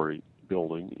dormitory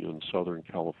building in Southern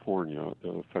California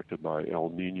affected by El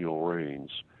Nino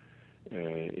rains.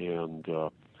 And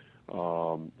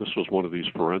this was one of these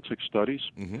forensic studies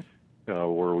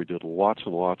where we did lots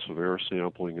and lots of air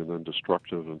sampling and then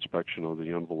destructive inspection of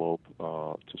the envelope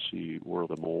to see where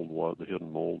the mold was, the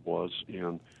hidden mold was.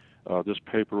 And this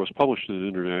paper was published in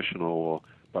International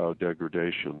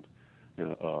Biodegradation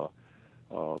in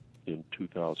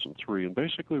 2003. And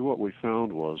basically what we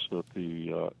found was that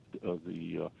the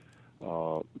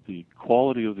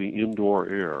quality of the indoor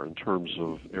air in terms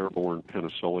of airborne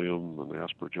penicillium and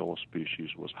aspergillus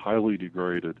species was highly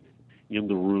degraded in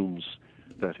the rooms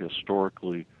that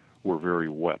historically were very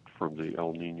wet from the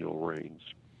El Nino rains.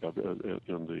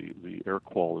 And the air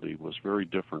quality was very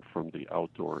different from the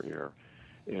outdoor air.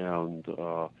 And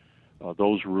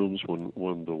those rooms,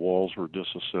 when the walls were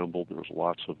disassembled, there was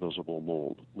lots of visible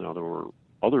mold. Now, there were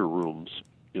other rooms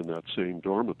in that same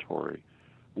dormitory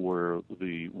where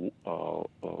the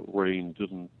rain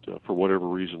didn't, for whatever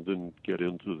reason, didn't get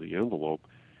into the envelope,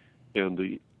 and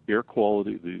the air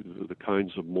quality, the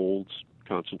kinds of molds,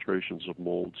 concentrations of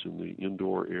molds in the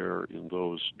indoor air in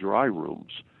those dry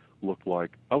rooms looked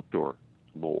like outdoor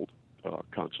mold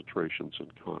concentrations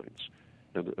and kinds,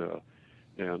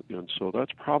 and so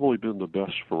that's probably been the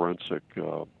best forensic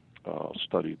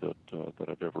study that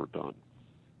I've ever done.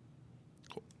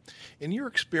 In your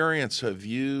experience, have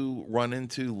you run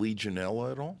into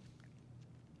Legionella at all?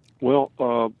 Well,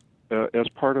 as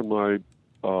part of my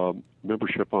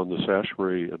membership on the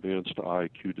SASHRAE Advanced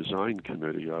IQ Design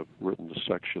Committee, I've written a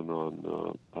section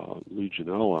on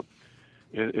Legionella.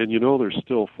 And you know, there's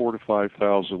still 4,000 to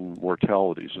 5,000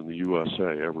 mortalities in the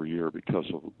USA every year because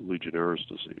of Legionnaire's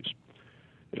disease.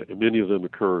 And many of them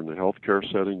occur in the healthcare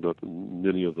setting, but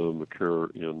many of them occur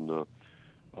in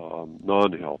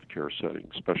non-healthcare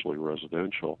settings, especially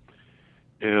residential.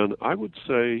 And I would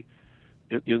say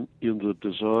in the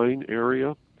design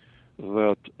area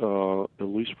that at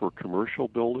least for commercial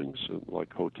buildings and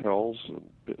like hotels, and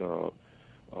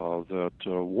that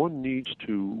one needs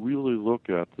to really look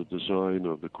at the design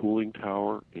of the cooling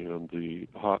tower and the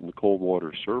hot and cold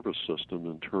water service system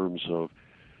in terms of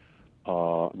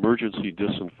emergency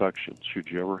disinfection.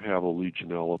 Should you ever have a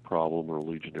Legionella problem or a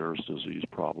Legionnaire's disease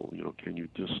problem, you know, can you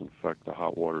disinfect the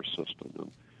hot water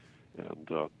system? And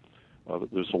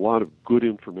there's a lot of good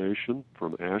information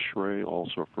from ASHRAE,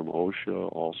 also from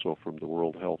OSHA, also from the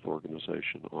World Health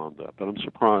Organization on that. But I'm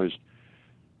surprised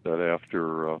that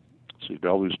after,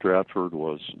 Bellevue Stratford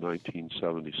was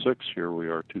 1976, here we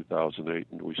are 2008,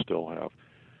 and we still have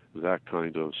that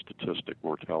kind of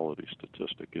mortality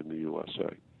statistic in the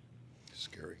USA.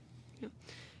 Scary. Yeah.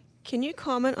 Can you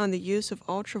comment on the use of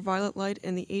ultraviolet light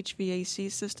in the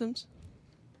HVAC systems?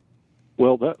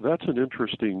 Well, that's an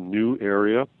interesting new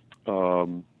area.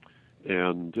 And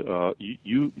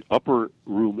upper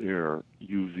room air,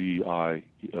 UVI,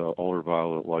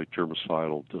 ultraviolet light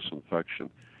germicidal disinfection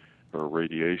or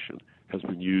radiation, has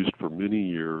been used for many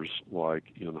years,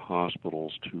 like in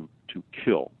hospitals, to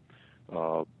kill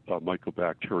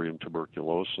Mycobacterium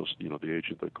tuberculosis, you know, the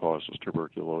agent that causes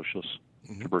tuberculosis,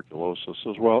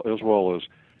 as well as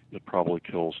it probably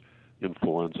kills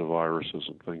influenza viruses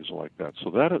and things like that. So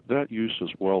that use is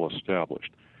well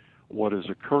established. What is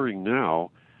occurring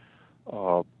now,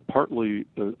 partly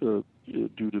due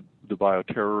to the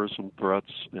bioterrorism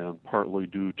threats and partly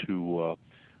due to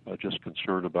just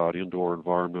concern about indoor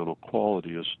environmental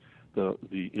quality, is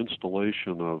the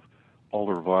installation of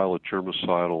ultraviolet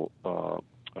germicidal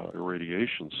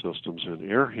irradiation systems in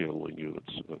air handling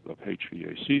units of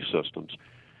HVAC systems,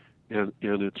 and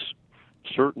it's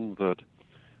certain that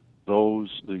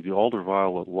the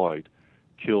ultraviolet light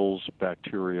kills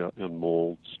bacteria and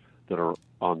molds that are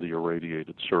on the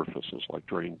irradiated surfaces, like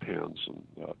drain pans and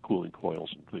cooling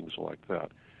coils and things like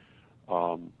that.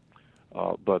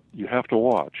 But you have to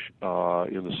watch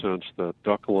in the sense that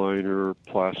duct liner,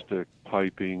 plastic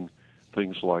piping,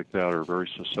 things like that are very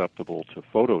susceptible to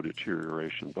photo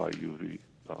deterioration by UV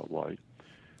light.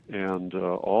 And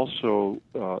also,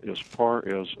 as far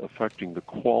as affecting the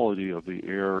quality of the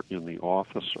air in the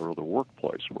office or the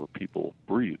workplace where people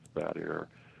breathe that air,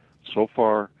 so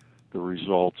far the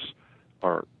results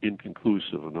are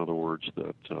inconclusive. In other words,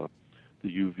 that the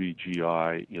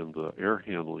UVGI in the air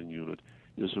handling unit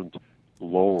isn't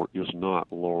not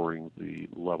lowering the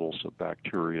levels of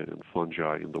bacteria and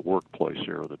fungi in the workplace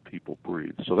air that people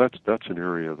breathe. So that's an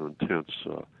area of intense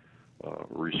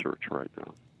research right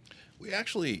now. We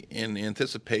actually, in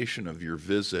anticipation of your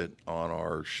visit on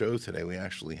our show today, we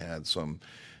actually had some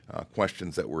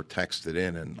questions that were texted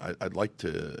in, and I'd like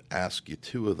to ask you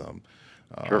two of them.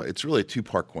 Sure. It's really a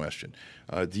two-part question.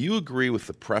 Do you agree with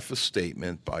the preface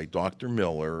statement by Dr.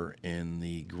 Miller in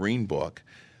the Green Book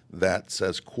that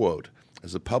says, quote,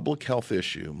 "As a public health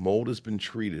issue, mold has been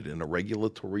treated in a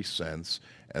regulatory sense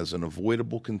as an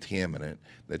avoidable contaminant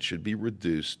that should be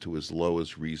reduced to as low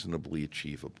as reasonably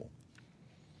achievable"?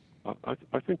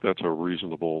 I think that's a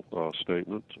reasonable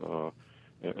statement,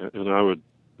 and I would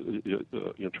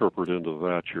interpret into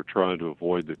that you're trying to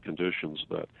avoid the conditions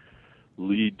that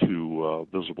lead to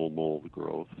visible mold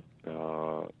growth,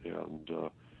 and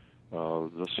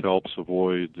this helps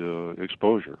avoid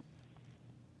exposure.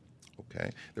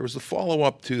 Okay. There was a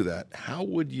follow-up to that. How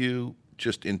would you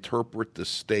just interpret the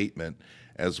statement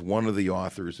as one of the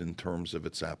authors in terms of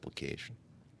its application?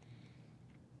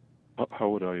 How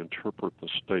would I interpret the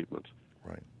statement?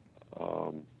 Right.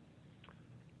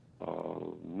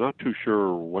 Not too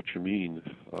sure what you mean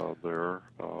there.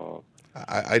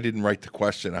 I didn't write the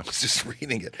question. I was just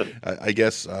reading it. I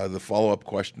guess the follow-up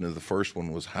question to the first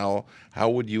one was how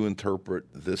would you interpret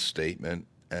this statement,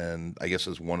 and I guess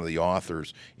as one of the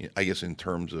authors, I guess in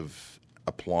terms of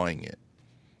applying it,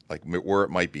 like where it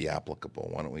might be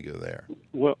applicable. Why don't we go there?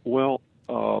 Well,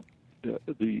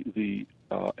 the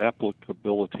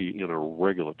applicability in a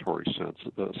regulatory sense.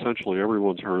 Essentially,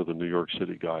 everyone's heard of the New York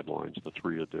City guidelines, the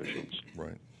 3 editions.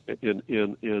 Right. And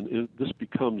this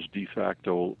becomes de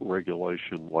facto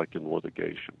regulation, like in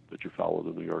litigation, that you follow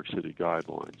the New York City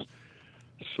guidelines.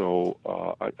 So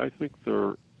I think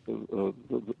those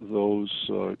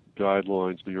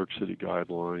guidelines, New York City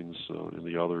guidelines, and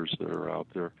the others that are out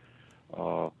there,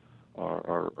 are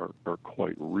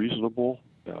quite reasonable.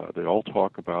 They all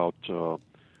talk about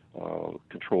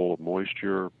control of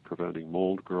moisture, preventing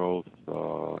mold growth,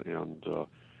 and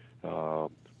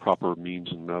proper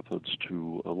means and methods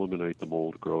to eliminate the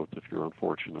mold growth if you're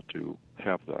unfortunate to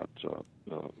have that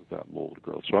mold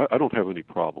growth. So I don't have any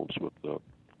problems with the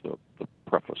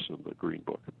preface in the Green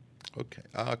Book. Okay.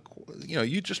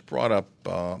 You just brought up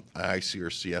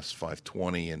IICRC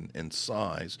S520 and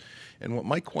size, and what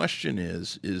my question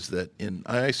is that in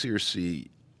IICRC,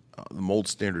 the mold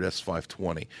standard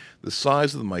S520, the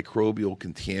size of the microbial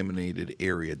contaminated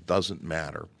area doesn't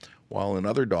matter, while in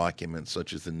other documents,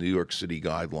 such as the New York City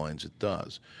guidelines, it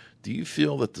does. Do you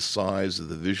feel that the size of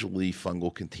the visually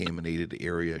fungal contaminated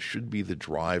area should be the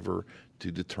driver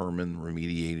to determine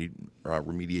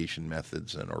remediation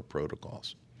methods and or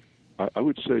protocols? I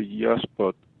would say yes,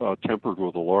 but tempered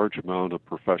with a large amount of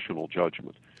professional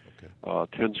judgment. Okay.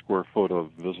 10 square foot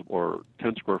of visible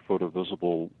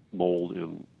mold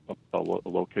in a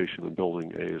location in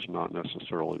Building A is not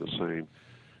necessarily the same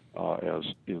as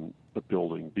in the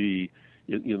Building B,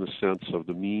 in the sense of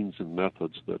the means and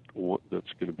methods that's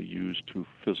going to be used to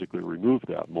physically remove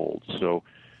that mold. So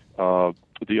the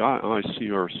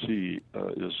IICRC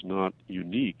is not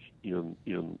unique in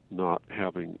not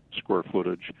having square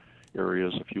footage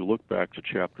areas. If you look back to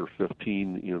Chapter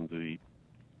 15 in the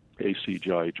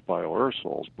ACGIH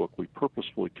bioaerosols book, we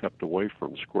purposefully kept away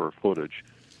from square footage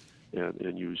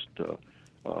and used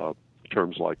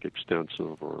terms like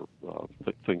extensive or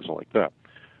things like that.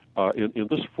 And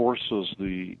this forces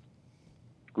the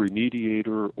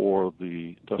remediator or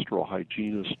the industrial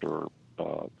hygienist or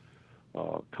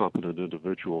competent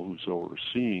individual who's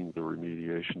overseeing the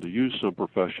remediation to use some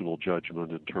professional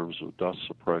judgment in terms of dust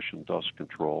suppression, dust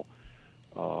control,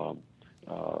 and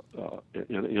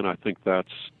I think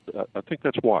that's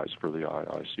wise for the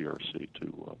IICRC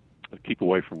to keep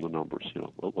away from the numbers.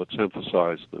 Let's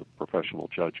emphasize the professional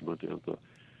judgment and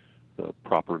the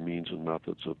proper means and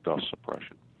methods of dust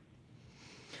suppression.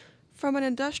 From an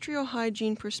industrial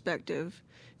hygiene perspective,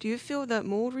 do you feel that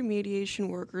mold remediation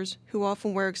workers who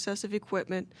often wear excessive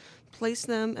equipment place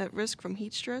them at risk from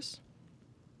heat stress?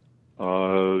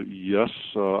 Yes,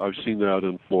 I've seen that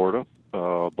in Florida,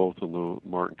 both in the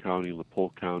Martin County and the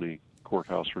Polk County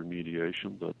courthouse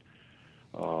remediation, that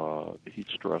heat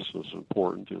stress is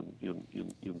important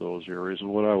in those areas. And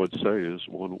what I would say is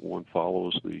one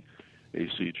follows the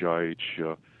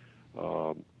ACGIH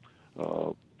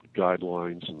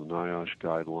guidelines and the NIOSH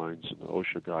guidelines and the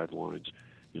OSHA guidelines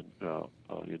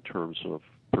in terms of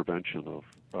prevention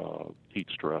of heat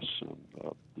stress and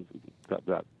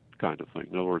that kind of thing.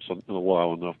 In other words,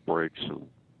 allow enough breaks, and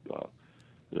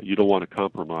you don't want to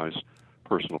compromise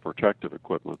personal protective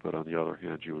equipment, but on the other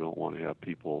hand, you don't want to have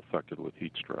people affected with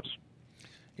heat stress.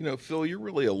 You know, Phil, you're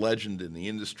really a legend in the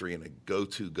industry and a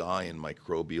go-to guy in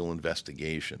microbial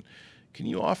investigation. Can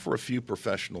you offer a few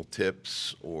professional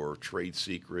tips or trade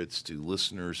secrets to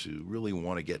listeners who really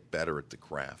want to get better at the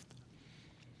craft?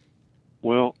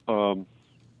 Well,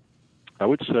 I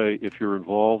would say if you're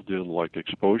involved in like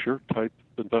exposure type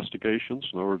investigations,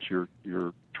 in other words,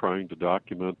 you're trying to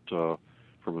document from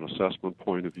an assessment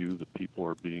point of view that people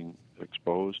are being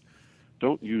exposed,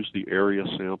 don't use the area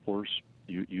samplers.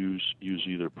 You use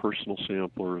either personal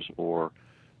samplers or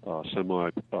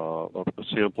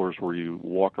samplers where you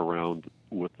walk around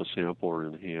with the sampler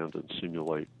in hand and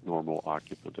simulate normal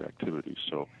occupant activity.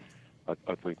 So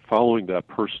I think following that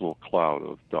personal cloud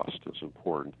of dust is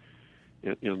important.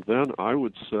 And then I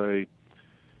would say,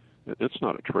 it's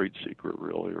not a trade secret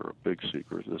really, or a big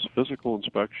secret, is physical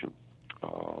inspection.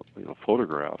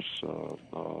 Photographs, a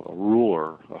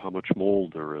ruler, how much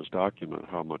mold there is, document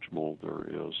how much mold there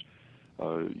is.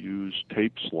 Use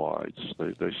tape slides.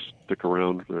 They stick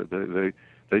around.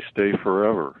 They stay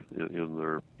forever in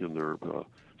their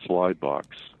slide box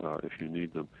if you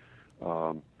need them.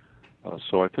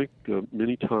 So I think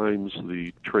many times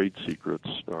the trade secrets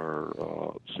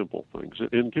are simple things.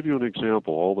 And give you an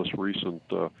example, all this recent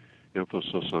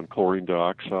emphasis on chlorine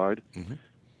dioxide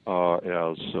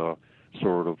as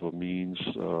sort of a means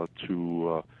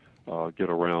to get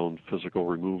around physical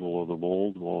removal of the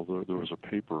mold. Well, there was a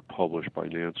paper published by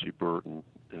Nancy Burton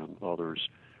and others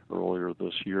earlier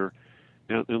this year.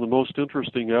 And the most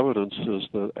interesting evidence is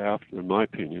that, in my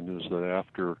opinion, is that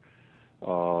after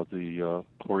the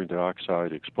chlorine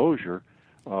dioxide exposure,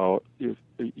 if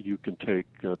you can take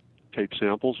tape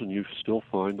samples and you still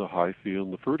find the hyphae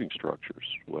and the fruiting structures.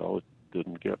 Well, it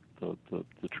didn't get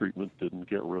the treatment didn't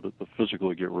get rid of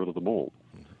physically get rid of the mold,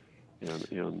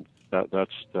 and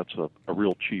that's a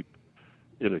real cheap,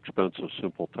 inexpensive,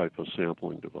 simple type of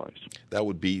sampling device. That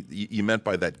would be, you meant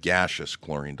by that gaseous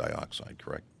chlorine dioxide,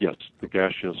 correct? Yes, the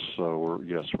gaseous,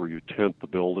 where you tent the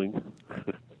building,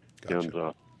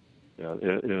 Gotcha.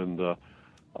 and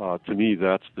to me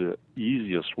that's the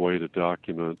easiest way to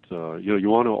document. You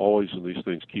want to always in these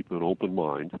things keep an open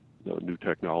mind. New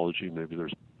technology, maybe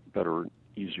there's better,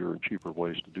 easier, and cheaper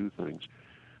ways to do things,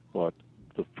 but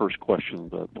the first question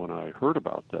that when I heard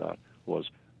about that was,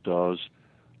 does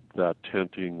that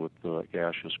tenting with the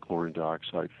gaseous chlorine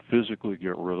dioxide physically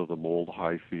get rid of the mold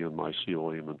hyphae and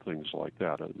mycelium and things like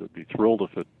that? I'd be thrilled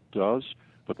if it does,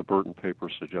 but the Burton paper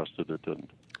suggested it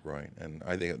didn't. Right, and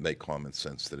I think it made common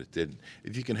sense that it didn't.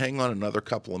 If you can hang on another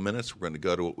couple of minutes, we're going to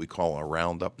go to what we call a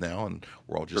roundup now, and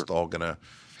we're all just all going to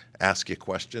ask you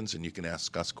questions, and you can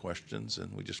ask us questions,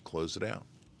 and we just close it out.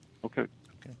 Okay.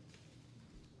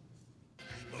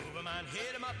 Move 'em on,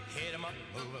 hit 'em up,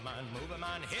 move 'em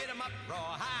on, hit 'em up,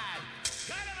 rawhide.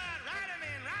 Cut 'em out, ride 'em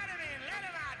in, let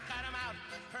 'em out, cut 'em out,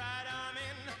 ride 'em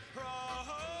in, rawhide.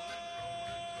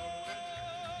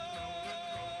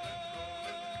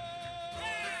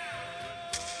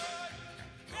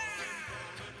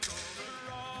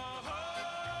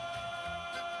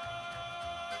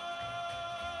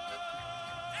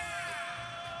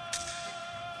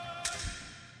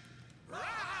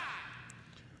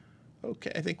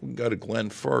 Okay, I think we can go to Glenn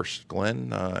first.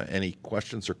 Glenn, any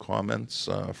questions or comments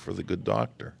for the good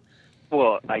doctor?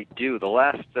 Well, I do. The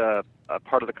last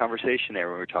part of the conversation there,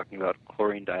 when we were talking about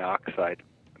chlorine dioxide,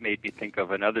 made me think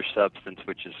of another substance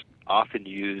which is often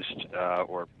used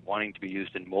or wanting to be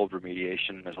used in mold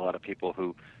remediation. There's a lot of people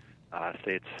who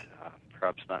say it's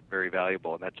perhaps not very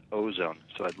valuable, and that's ozone.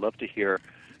 So I'd love to hear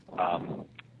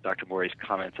Dr. Morey's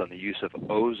comments on the use of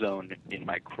ozone in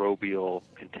microbial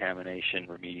contamination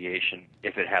remediation,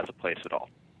 if it has a place at all.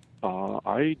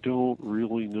 I don't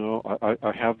really know.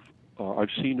 I have.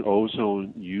 I've seen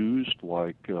ozone used,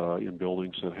 like in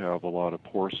buildings that have a lot of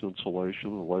porous insulation,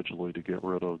 allegedly to get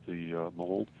rid of the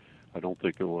mold. I don't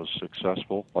think it was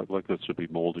successful. Like this would be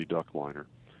moldy duct liner,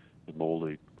 and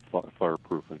moldy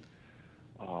fireproofing.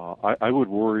 I would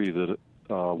worry that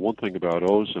one thing about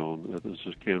ozone,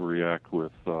 this can react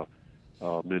with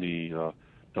many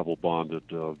double bonded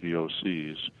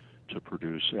VOCs to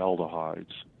produce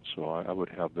aldehydes. So I would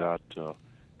have that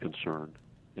concern.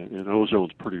 And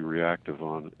ozone's pretty reactive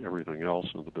on everything else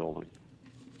in the building.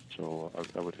 So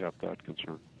I would have that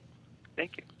concern.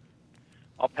 Thank you.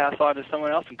 I'll pass on to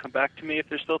someone else and come back to me if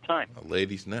there's still time.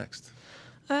 Ladies next.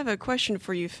 I have a question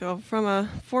for you, Phil. From a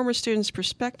former student's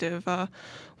perspective,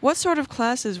 what sort of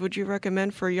classes would you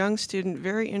recommend for a young student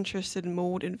very interested in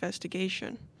mold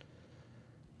investigation?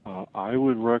 I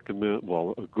would recommend,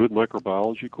 a good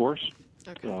microbiology course.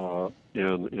 Okay.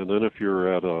 And then if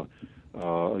you're at a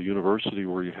a university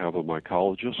where you have a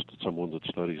mycologist, someone that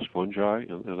studies fungi,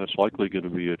 and that's likely going to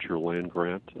be at your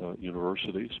land-grant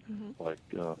universities, like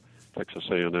Texas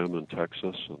A&M in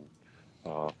Texas, and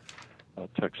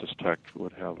Texas Tech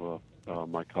would have a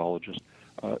mycologist.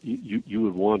 You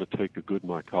would want to take a good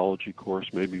mycology course,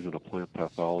 maybe even a plant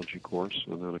pathology course,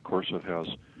 and then of course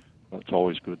it's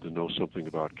always good to know something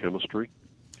about chemistry,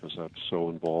 because that's so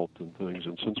involved in things.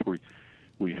 And since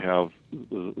we have,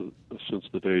 since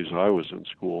the days I was in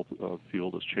school, the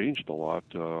field has changed a lot.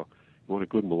 You want a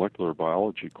good molecular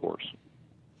biology course,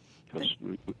 because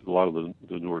a lot of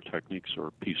the newer techniques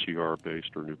are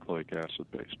PCR-based or nucleic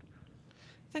acid-based.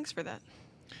 Thanks for that.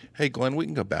 Hey, Glenn, we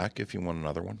can go back if you want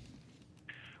another one.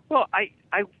 Well,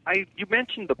 you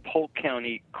mentioned the Polk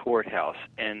County Courthouse,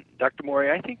 and Dr.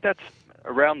 Morey, I think that's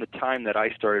around the time that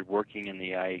I started working in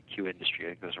the IAQ industry. I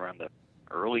think it was around the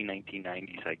early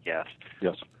 1990s, I guess.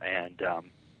 Yes. And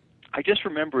I just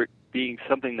remember it being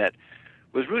something that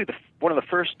was really one of the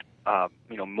first,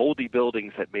 moldy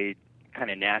buildings that made kind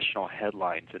of national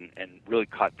headlines and really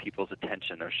caught people's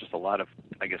attention. There's just a lot of,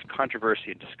 I guess,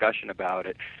 controversy and discussion about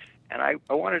it. And I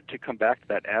wanted to come back to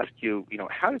that, ask you,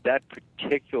 how did that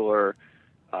particular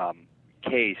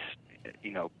case,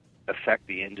 affect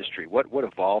the industry? What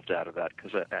evolved out of that?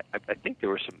 Because I think there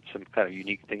were some kind of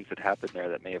unique things that happened there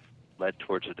that may have led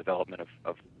towards the development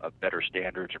of better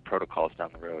standards or protocols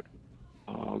down the road.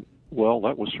 Well,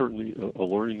 that was certainly a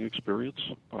learning experience.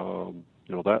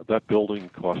 That building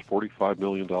cost $45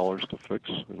 million to fix,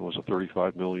 and it was a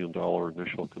 $35 million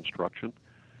initial construction.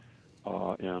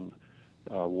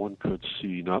 One could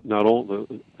see not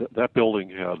only that building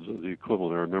had the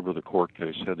equivalent. I remember the court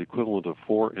case had the equivalent of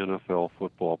 4 NFL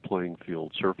football playing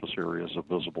field surface areas of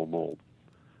visible mold.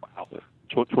 Wow,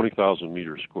 20,000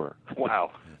 meters square.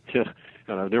 Wow. Yeah,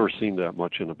 and I've never seen that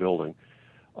much in a building.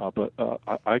 But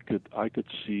I could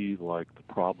see like the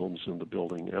problems in the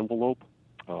building envelope,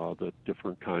 that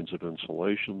different kinds of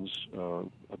insulations are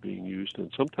being used,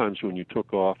 and sometimes when you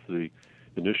took off the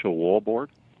initial wallboard,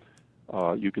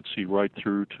 you could see right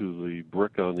through to the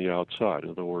brick on the outside. In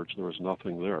other words, there was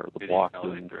nothing there. The block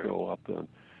didn't go up then.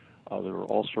 There were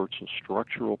all sorts of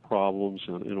structural problems,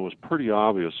 and it was pretty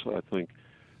obvious, I think,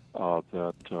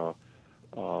 that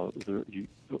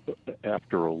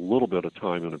after a little bit of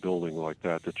time in a building like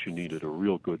that you needed a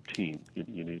real good team.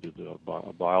 You needed a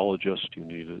biologist, you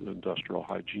needed an industrial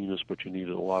hygienist, but you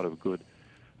needed a lot of good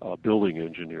building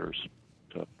engineers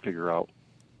to figure out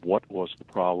what was the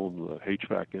problem, the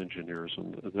HVAC engineers,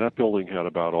 and that building had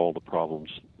about all the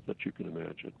problems that you can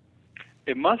imagine.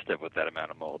 It must have with that amount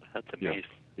of mold. That's amazing.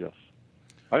 Yes.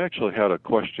 I actually had a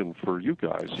question for you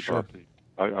guys Sure. about the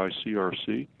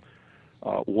IICRC.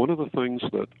 One of the things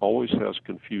that always has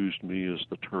confused me is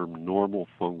the term normal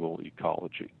fungal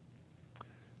ecology.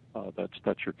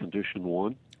 That's your condition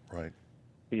 1. Right.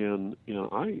 And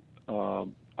I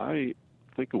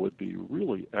think it would be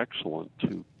really excellent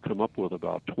to come up with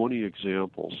about 20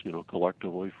 examples,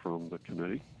 collectively from the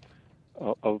committee,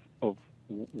 of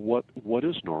what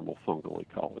is normal fungal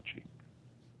ecology.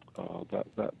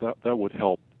 That would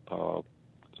help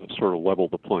sort of level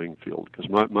the playing field, because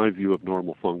my view of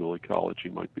normal fungal ecology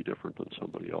might be different than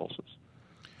somebody else's.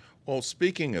 Well,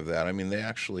 speaking of that, I mean, they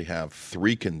actually have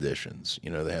 3 conditions.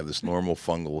 They have this normal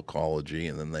fungal ecology,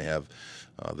 and then they have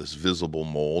this visible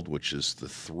mold, which is the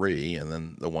 3, and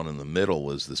then the one in the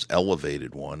middle is this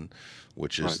elevated one,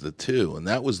 which is the 2. And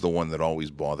that was the one that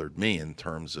always bothered me in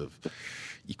terms of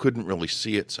you couldn't really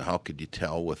see it, so how could you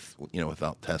tell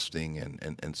without testing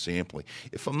and sampling?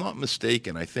 If I'm not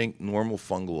mistaken, I think normal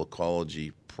fungal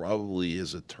ecology probably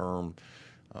is a term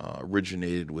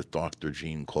originated with Dr.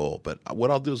 Gene Cole. But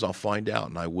what I'll do is I'll find out,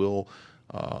 and I will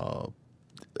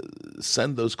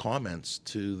send those comments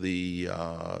to the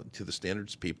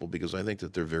standards people, because I think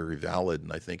that they're very valid,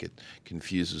 and I think it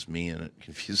confuses me and it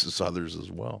confuses others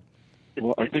as well.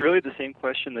 It's really the same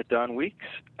question that Don Weeks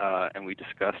and we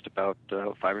discussed about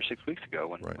 5 or 6 weeks ago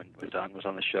when Don was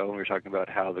on the show, and we were talking about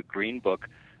how the Green Book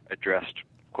addressed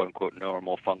quote-unquote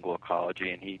normal fungal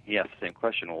ecology, and he asked the same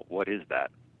question, well, what is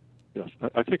that? Yes,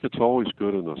 I think it's always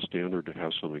good in a standard to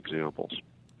have some examples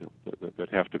that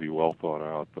have to be well thought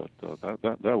out, but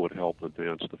that would help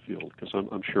advance the field, because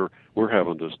I'm sure we're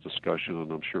having this discussion,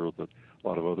 and I'm sure that a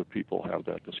lot of other people have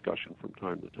that discussion from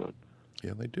time to time.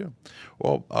 Yeah, they do.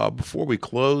 Well, before we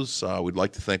close, we'd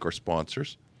like to thank our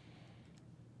sponsors.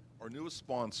 Our newest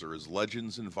sponsor is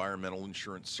Legends Environmental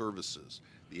Insurance Services,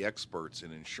 the experts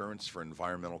in insurance for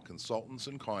environmental consultants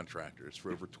and contractors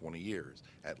for over 20 years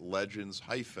at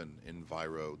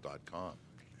legends-enviro.com.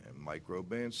 And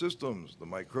Microban Systems, the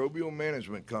microbial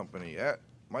management company at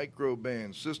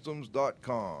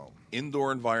microbandsystems.com.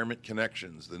 Indoor Environment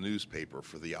Connections, the newspaper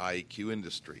for the IEQ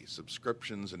industry.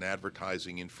 Subscriptions and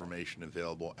advertising information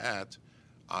available at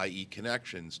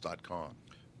ieconnections.com.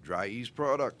 Dry Ease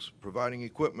Products, providing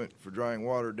equipment for drying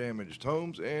water-damaged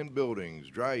homes and buildings.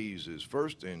 Dry Ease is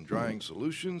first in drying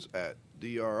solutions at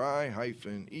dri-eaz.com.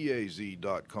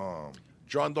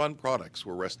 John Donne Products,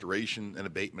 where restoration and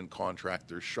abatement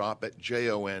contractors shop at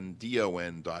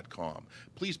jondon.com.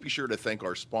 Please be sure to thank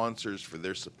our sponsors for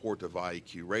their support of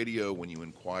IEQ Radio when you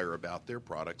inquire about their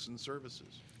products and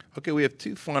services. Okay, we have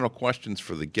two final questions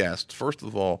for the guests. First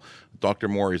of all, Dr.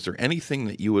 Moore, is there anything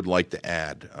that you would like to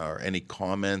add, or any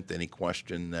comment, any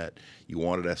question that you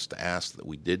wanted us to ask that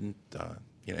we didn't?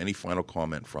 Any final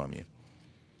comment from you?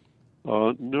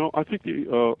 No, I think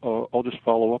I'll just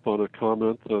follow up on a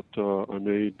comment that I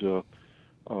made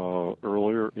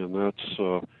earlier, and that's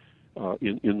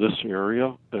in this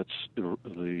area. That's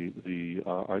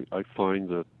I find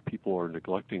that people are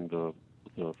neglecting the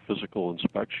physical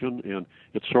inspection, and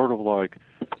it's sort of like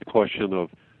the question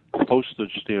of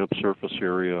postage stamp surface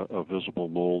area of visible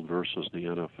mold versus the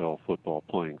NFL football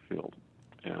playing field,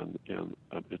 and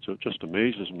it just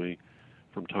amazes me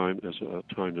from time to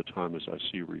time as I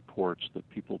see reports that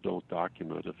people don't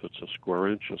document if it's a square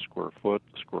inch, a square foot,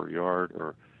 a square yard,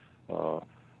 or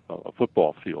a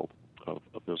football field of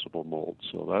visible mold.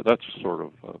 So that's sort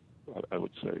of, I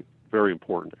would say, very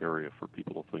important area for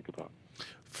people to think about.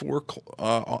 For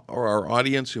our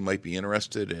audience who might be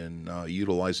interested in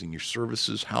utilizing your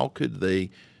services, how could they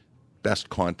best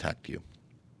contact you?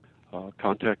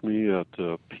 Contact me at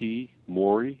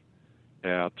pmaury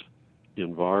at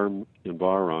Environ,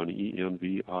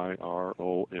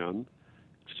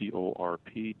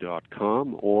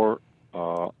 ENVIRONCORP.com, or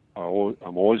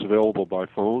I'm always available by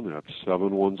phone at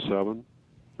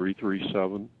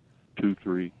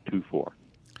 717-337-2324.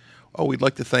 Oh, we'd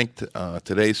like to thank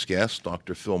today's guest,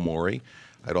 Dr. Phil Morey.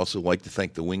 I'd also like to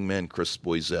thank the wingman, Chris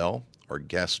Boisel, our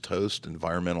guest host,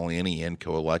 Environmental Annie Ann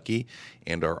Kowalecki,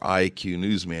 and our IAQ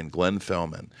newsman, Glenn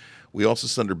Fellman. We also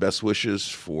send our best wishes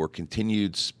for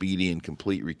continued speedy and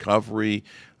complete recovery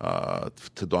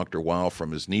to Dr. Weil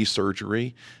from his knee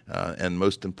surgery, and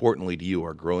most importantly to you,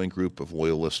 our growing group of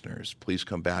loyal listeners. Please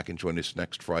come back and join us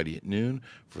next Friday at noon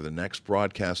for the next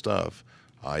broadcast of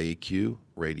IAQ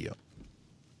Radio.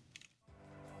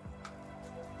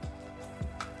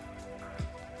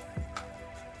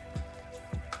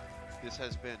 This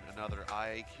has been another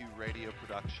IAQ Radio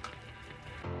production.